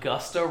the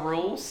Augusta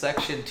rule,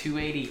 section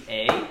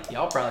 280A.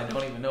 Y'all probably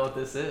don't even know what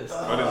this is.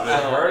 What is I've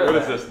this? heard of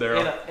What is that. this,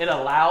 Daryl? It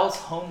allows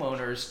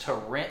homeowners to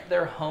rent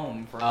their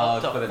home for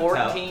up for to the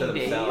 14 to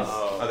days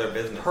themselves, or their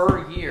business.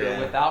 per year Yeah.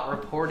 without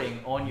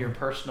reporting on your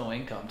personal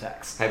income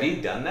tax. Have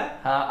you done that?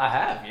 I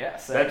have,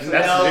 yes. That's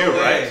No new, way.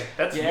 right?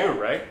 That's Yeah. new,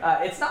 right?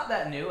 It's not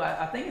that new.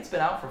 I think it's been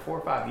out for 4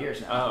 or 5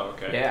 years now. Oh,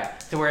 okay. Yeah,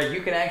 to where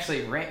you can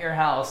actually rent your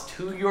house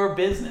to your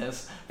business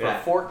for Yeah.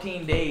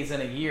 14 days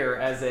in a year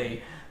as a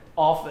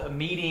off a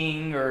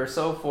meeting or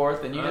so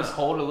forth, and you just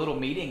hold a little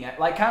meeting,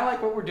 like kind of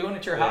like what we're doing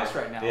at your house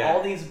right now. Yeah.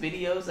 All these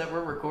videos that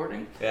we're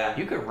recording, Yeah.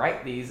 you could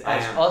write these I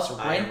as am. us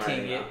I am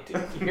renting writing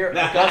it here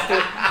at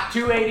Augusta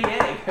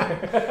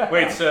 288.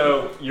 Wait,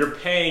 so you're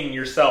paying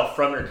yourself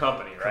from your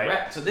company, right?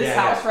 Correct. So this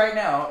Yeah, house right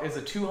now is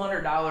a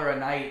 $200 a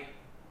night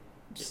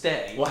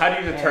stay. Well, how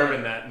do you determine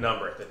And- that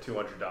number, the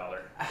 $200?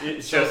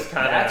 It's So just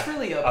kind of that's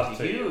really up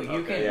to you. You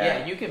Okay. can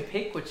Yeah. you can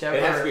pick whichever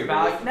It has to be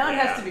value. reasonable. No, it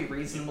has Yeah. to be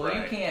reasonable. You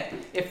Right. can't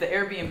if the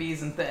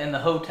Airbnbs and the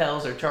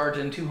hotels are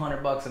charging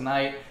 $200 a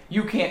night.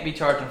 You can't be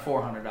charging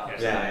 $400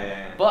 Yeah, a night. yeah,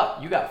 yeah. But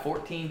you got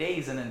 14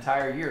 days an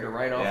entire year to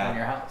write off Yeah. on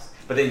your house.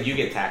 But then you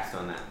get taxed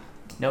on that.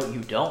 No, you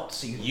don't.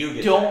 So You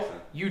get don't. taxed on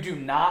it. You do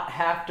not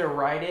have to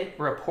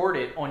report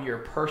it on your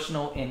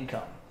personal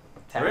income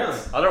tax. Really?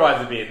 Otherwise,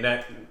 it'd be a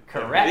net.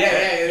 Correct. Yeah,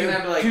 yeah. You You don't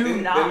have to like. do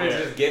then not. they're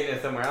just getting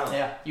it somewhere else.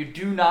 Yeah, you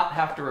do not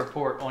have to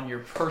report on your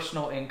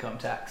personal income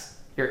tax,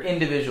 your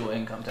individual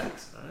income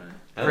tax.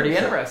 Pretty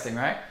interesting,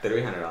 right?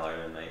 $300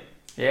 a night.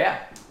 Yeah.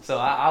 So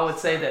I would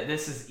say that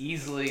this is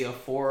easily a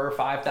 $4,000 or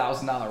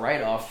 $5,000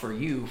 write-off for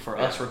you for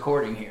us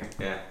recording here,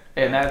 Yeah.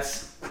 and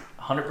that's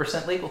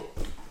 100% legal.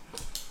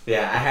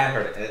 Yeah, I had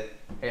heard it.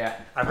 Yeah.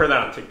 I've heard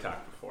that on TikTok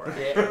before.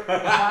 Yeah.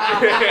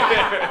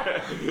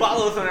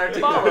 Follow us on our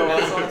TikTok. Follow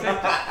us on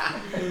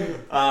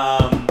TikTok.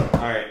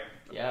 All right.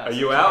 Yeah. Are so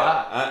you check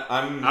out? it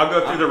I'll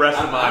go through the rest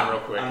of I'm mine out. real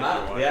quick. I'm if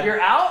out. you want. Yeah.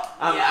 You're out.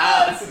 I'm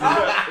Yes.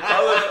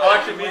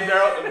 Actually, me and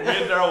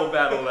Daryl will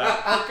battle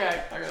that.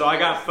 Okay. So I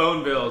got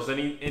phone bills.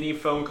 Any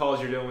phone calls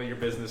you're doing with your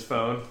business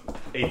phone,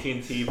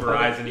 AT&T,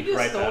 Verizon, You you can just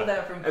write stole that.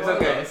 that from It's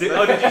Carlos. okay. Did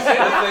you say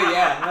That's it,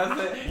 yeah.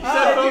 That's it. You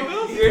said phone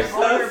bills? You're so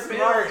Your bills,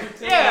 smart.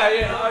 utility.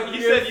 Yeah. He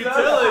You're said so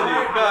utility.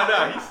 smart.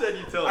 No, he said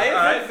utility. I All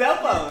right. said cell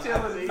phone.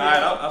 Utility. All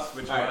right, I'll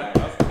switch All mine. right,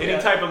 all right. Any Yeah.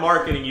 type of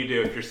marketing you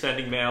do, if you're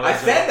sending mail. I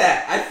said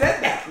that. I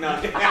said that. No.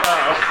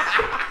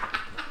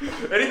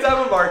 Any type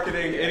of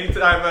marketing, any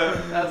type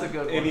of That's a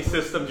good one. any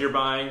systems you're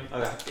buying,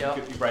 Okay. Yep.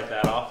 you write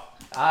that off.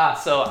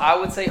 So I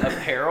would say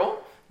apparel.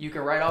 You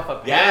can write off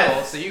apparel,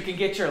 Yes. so you can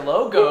get your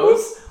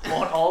logos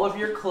on all of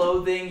your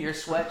clothing, your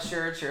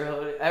sweatshirts,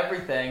 your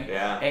everything,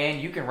 Yeah.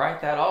 and you can write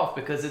that off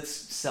because it's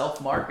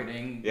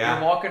self-marketing. Yeah.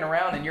 You're walking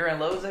around and you're in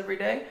Lowe's every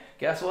day.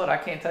 Guess what? I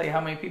can't tell you how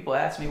many people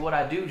ask me what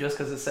I do just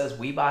because it says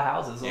 "We Buy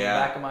Houses" on the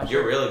back of my shirt.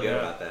 You're really good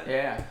about that.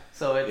 Yeah.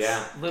 So it's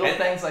Yeah. little And-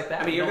 things like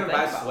that. I mean, you you're don't gonna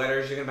buy think about.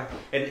 sweaters. You're gonna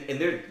buy,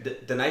 and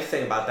the nice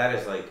thing about that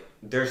is like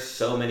there's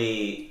so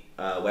many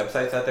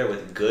websites out there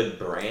with good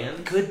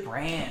brands. Good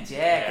brands,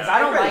 yeah. Because Yeah. I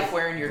don't Everybody's like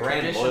wearing your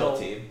brand traditional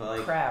loyalty, but,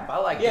 like, crap. I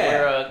like Yeah. to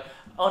wear a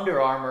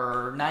Under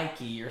Armour or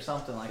Nike or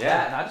something like Yeah.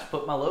 that, and I just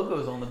put my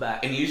logos on the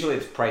back. And usually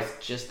it's priced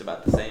just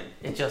about the same.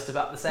 It's just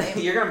about the same.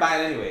 You're gonna buy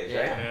it anyways,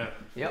 right? Yeah. Yeah.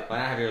 Yep. Why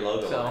not have your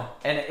logo on So,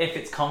 it? and if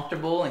it's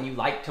comfortable and you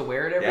like to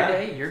wear it every Yeah.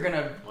 day, you're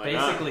gonna Why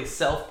not? basically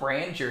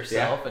self-brand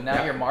yourself, Yeah. and now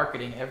Yeah. you're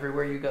marketing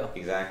everywhere you go.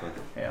 Exactly.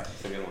 Yeah.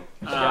 That's a good one.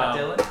 Yeah,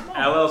 Dylan, come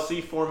on.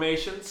 LLC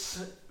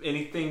formations.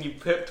 Anything you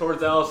put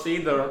towards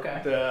LLC,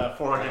 Okay. the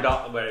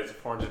 $400, what is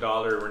it,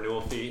 $400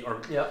 renewal fee or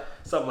Yep.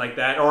 something like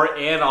that.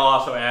 And I'll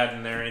also add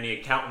in there any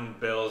accountant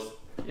bills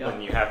Yep.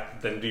 when you have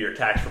then do your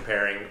tax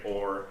preparing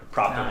or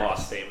profit and Nice.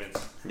 loss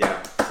statements. Yeah.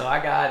 So I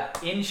got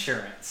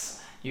insurance.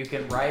 You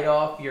can write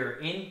off your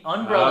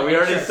umbrella We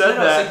already insurance. said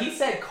No, that. So he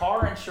said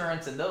car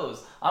insurance and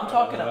those. I'm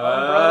talking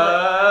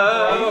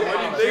umbrella.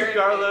 What do you think,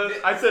 Carlos?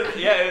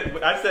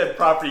 I said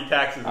property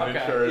taxes and Okay.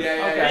 insurance. Yeah,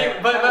 yeah, Okay.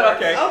 yeah. But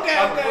okay.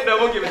 Okay. No,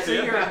 we'll give it So to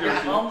you. your We'll give it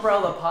to you.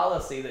 umbrella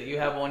policy that you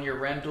have on your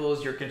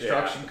rentals, your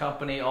construction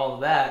company, all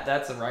of that,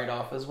 that's a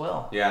write-off as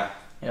well. Yeah.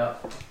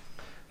 Yep.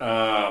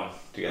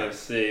 Let's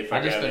see if I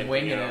I just got been anything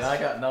winging else. it. I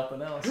got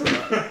nothing else. You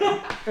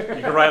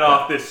can write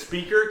off this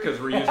speaker because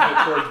we're using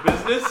it towards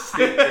business.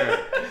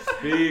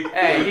 Speak.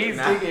 Hey, he's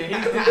digging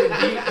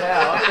deep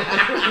now.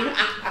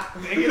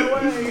 Dig it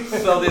away.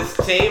 So this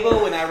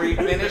table, when I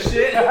refinish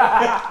it.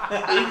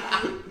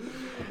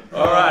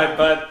 All right,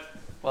 but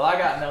Well, I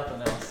got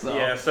nothing else. So.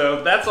 yeah,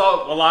 so that's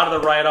all. A lot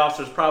of the write-offs.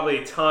 There's probably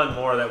a ton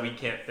more that we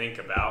can't think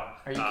about.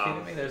 Are you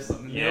kidding me? There's a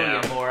million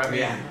yeah. more. I mean,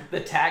 Yeah. the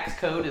tax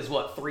code is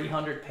what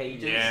 300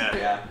 pages. Yeah.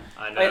 Yeah.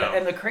 I know.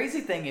 And the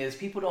crazy thing is,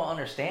 people don't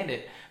understand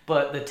it,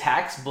 but the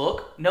tax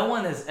book, no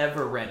one has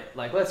ever read it.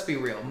 Like, let's be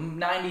real,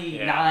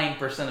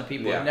 99% of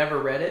people have Yeah. never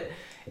read it.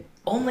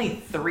 Only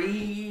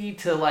 3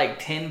 to like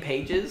 10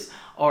 pages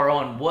are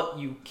on what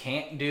you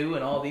can't do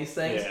and all these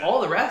things. Yeah.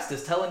 All the rest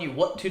is telling you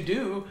what to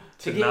do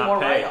to get not more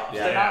pay. write-offs,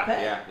 Yeah. to not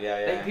pay.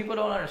 Yeah. People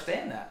don't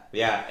understand that.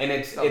 Yeah, and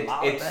it's A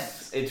lot of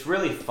it's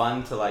really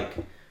fun to like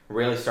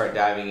really start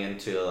diving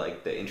into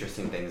like the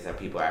interesting things that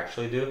people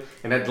actually do.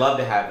 And I'd love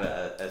to have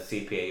a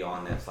CPA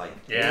on that's like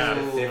Yeah,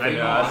 specific I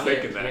know, I was on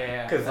thinking it. that.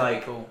 Yeah, 'Cause, that'd be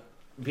like, cool.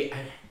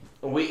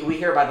 We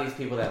hear about these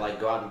people that like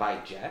go out and buy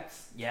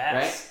jets. Yes.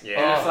 Right?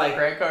 Yeah. And it's like,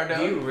 Grant Cardone.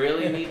 do you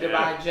really need to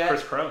buy jets?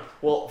 Chris Crow.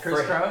 Well,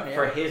 Chris for Crone, yeah.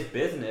 for his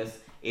business,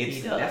 It's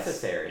He does.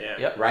 necessary, Yeah.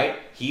 Yep. right?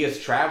 He is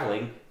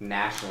traveling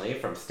nationally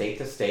from state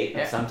to state,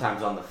 and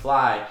sometimes on the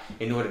fly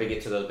in order to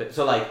get to those.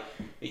 So, like,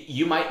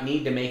 you might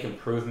need to make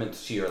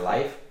improvements to your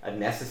life, a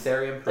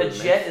necessary A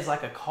improvement. jet is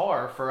like a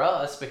car for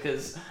us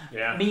because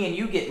Yeah. me and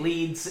you get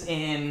leads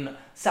in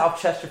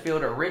South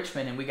Chesterfield or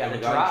Richmond, and we got And to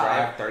we gotta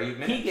drive. drive 30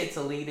 minutes. He gets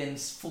a lead in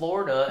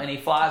Florida, and he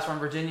flies from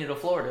Virginia to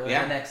Florida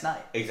Yeah. the next night.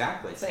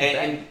 Exactly.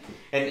 Same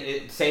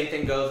Same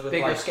thing goes with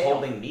Bigger like scale.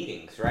 holding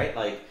meetings, right?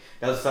 Like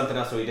that was something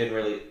else that we didn't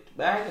really.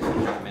 I guess we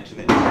kind of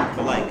mentioned it,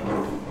 but like,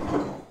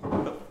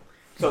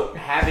 so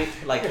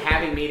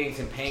having meetings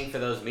and paying for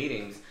those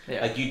meetings,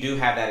 Yeah. like you do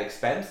have that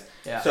expense.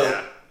 Yeah. So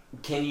Yeah.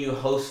 can you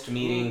host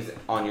meetings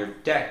on your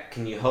deck?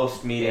 Can you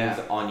host meetings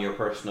Yeah. on your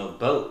personal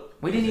boat?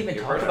 We didn't even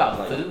Your talk personal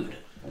about plane? food.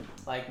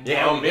 Like,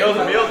 Yeah, Oh, we meals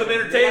did. and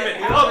entertainment.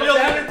 How Oh, meals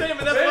and that-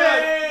 entertainment. That's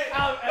why.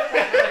 How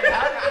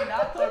did we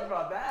not talk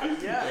about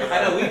that? Yeah.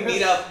 I know we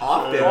meet up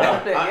often.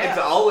 Often, It's yeah.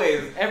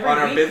 always Every on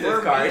our week business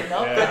we're card. meeting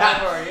up Yeah. to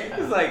have our- yeah.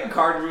 It's like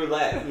card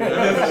roulette. You know?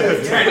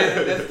 Just turn it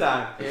this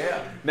time. Yeah.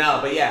 No,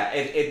 but yeah,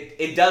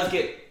 it does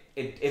get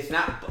it's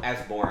not as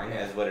boring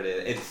as what it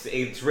is.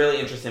 It's really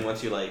interesting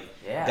once you like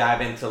Yeah. dive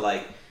into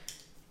like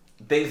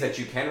things that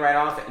you can write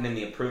off and then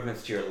the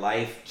improvements to your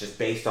life just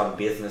based on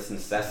business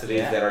necessities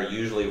Yeah. that are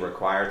usually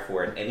required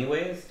for it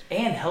anyways.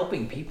 And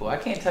helping people. I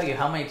can't tell you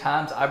how many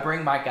times I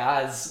bring my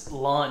guys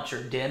lunch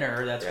or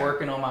dinner that's Yeah.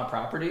 working on my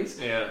properties.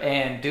 Yeah.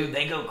 And dude,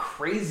 they go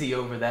crazy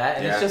over that.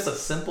 And Yeah. it's just a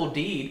simple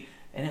deed.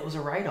 And it was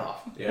a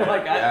write-off. Yeah,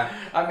 Like yeah.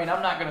 I mean,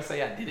 I'm not gonna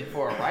say I did it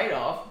for a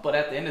write-off, but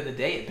at the end of the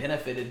day, it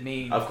benefited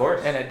me. Of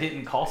course. And it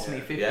didn't cost me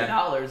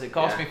 $50. It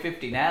cost Yeah. me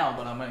 $50 now,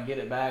 but I'm gonna get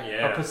it back,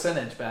 Yeah. a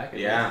percentage back.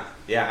 Yeah.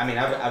 Yeah, I mean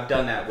I've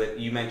done that with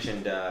you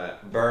mentioned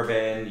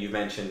bourbon, you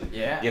mentioned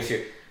Yeah. gifts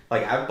here.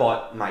 Like I've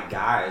bought my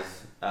guys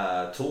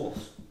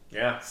tools.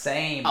 Yeah.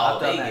 Same. Oh,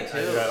 I've done they that get too.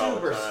 I do that all the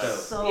super time. stoked.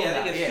 So yeah, they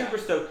nice. get Yeah. super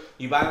stoked.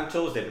 You buy them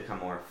tools, they become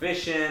more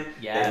efficient.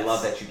 Yes. They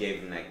love that you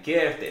gave them that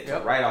gift. It's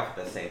Yep. a write off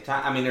at the same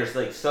time. I mean, there's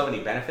like so many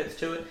benefits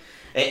to it.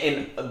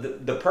 And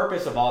the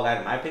purpose of all that,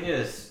 in my opinion,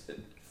 is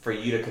for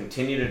you to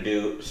continue to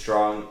do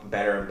strong,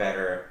 better and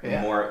better,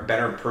 Yeah.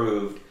 better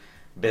improved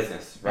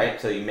business, right? Yeah.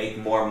 So you make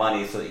more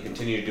money, so that you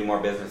continue to do more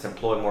business,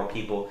 employ more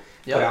people,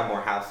 Yep. put out more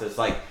houses.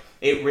 Like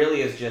it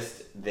really is just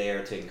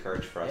there to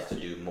encourage for us to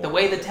do more. The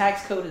way the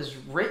tax code is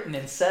written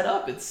and set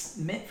up, it's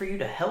meant for you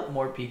to help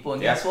more people.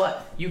 And Yeah. guess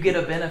what? You get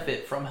a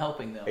benefit from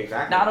helping them.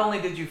 Exactly. Not only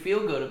did you feel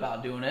good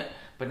about doing it,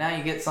 but now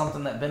you get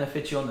something that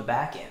benefits you on the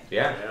back end.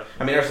 Yeah. Yeah.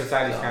 I mean, our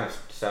society's So- kind of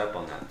set up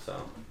on that, so.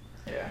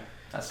 Yeah.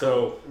 That's cool.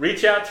 So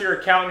reach out to your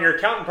accountant. Your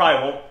accountant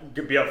probably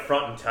won't be up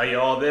front and tell you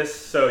all this,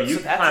 so you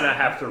So that's- kind of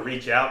have to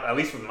reach out. At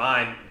least with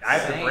mine, I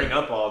have Same. to bring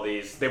up all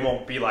these. They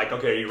won't be like,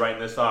 okay, are you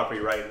writing this off? Are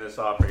you writing this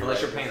off? Are you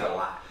Unless you're writing paying this a off?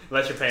 lot.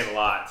 Unless you're paying a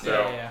lot. So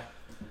yeah.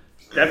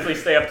 definitely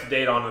stay up to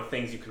date on the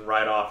things you can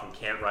write off and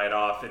can't write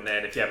off. And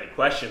then if you have any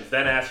questions,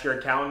 then ask your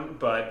accountant.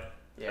 But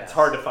Yeah. it's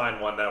hard to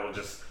find one that will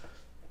just.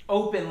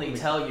 Openly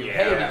tell you, Yeah.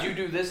 hey, did you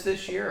do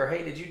this year? Or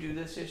hey, did you do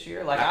this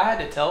year? Like I had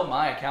to tell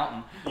my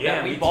accountant Yeah,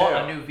 that we me bought too.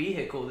 a new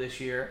vehicle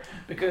this year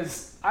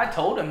because I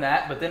told him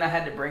that, but then I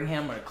had to bring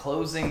him a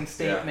closing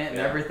statement and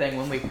yeah. everything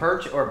when we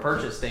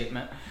purchase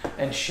statement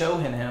and show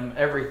him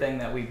everything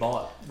that we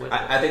bought. With it.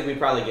 I think we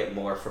probably get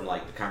more from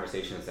like the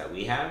conversations that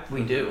we have,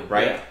 We do,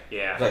 right?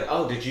 Yeah. It's like,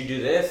 oh, did you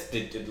do this?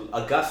 Did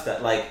Augusta?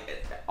 Like,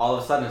 all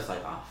of a sudden, it's like,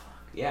 oh, fuck,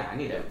 yeah, I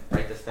need to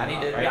write this I thing.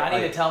 need to, off, right? I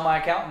need Like, to tell my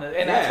accountant,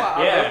 and that's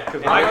why. Yeah,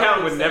 because I my wrote accountant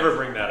this would thing. never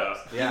bring that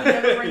up. He Yeah.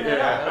 never bring that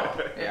Yeah. up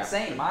at all. Yeah.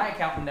 Same. My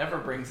accountant never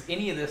brings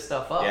any of this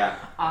stuff up. Yeah.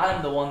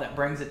 I'm the one that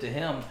brings it to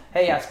him.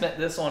 Hey, I spent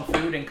this on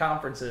food and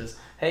conferences.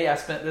 Hey, I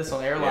spent this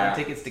on airline Yeah.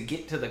 tickets to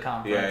get to the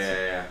conference.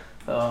 Yeah.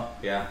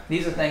 Yeah.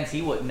 These are things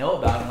he wouldn't know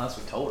about unless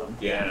we told him.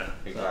 Yeah.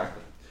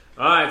 Exactly.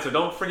 All right, so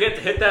don't forget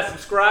to hit that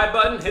subscribe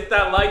button, hit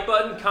that like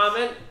button,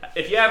 comment.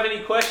 If you have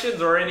any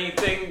questions or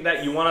anything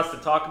that you want us to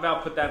talk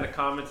about, put that in the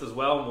comments as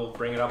well, and we'll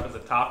bring it up as a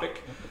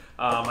topic.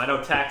 I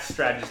know tax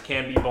strategies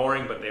can be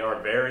boring, but they are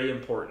very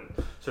important.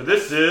 So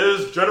this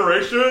is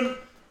Generation.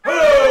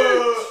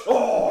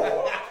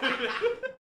 Oh!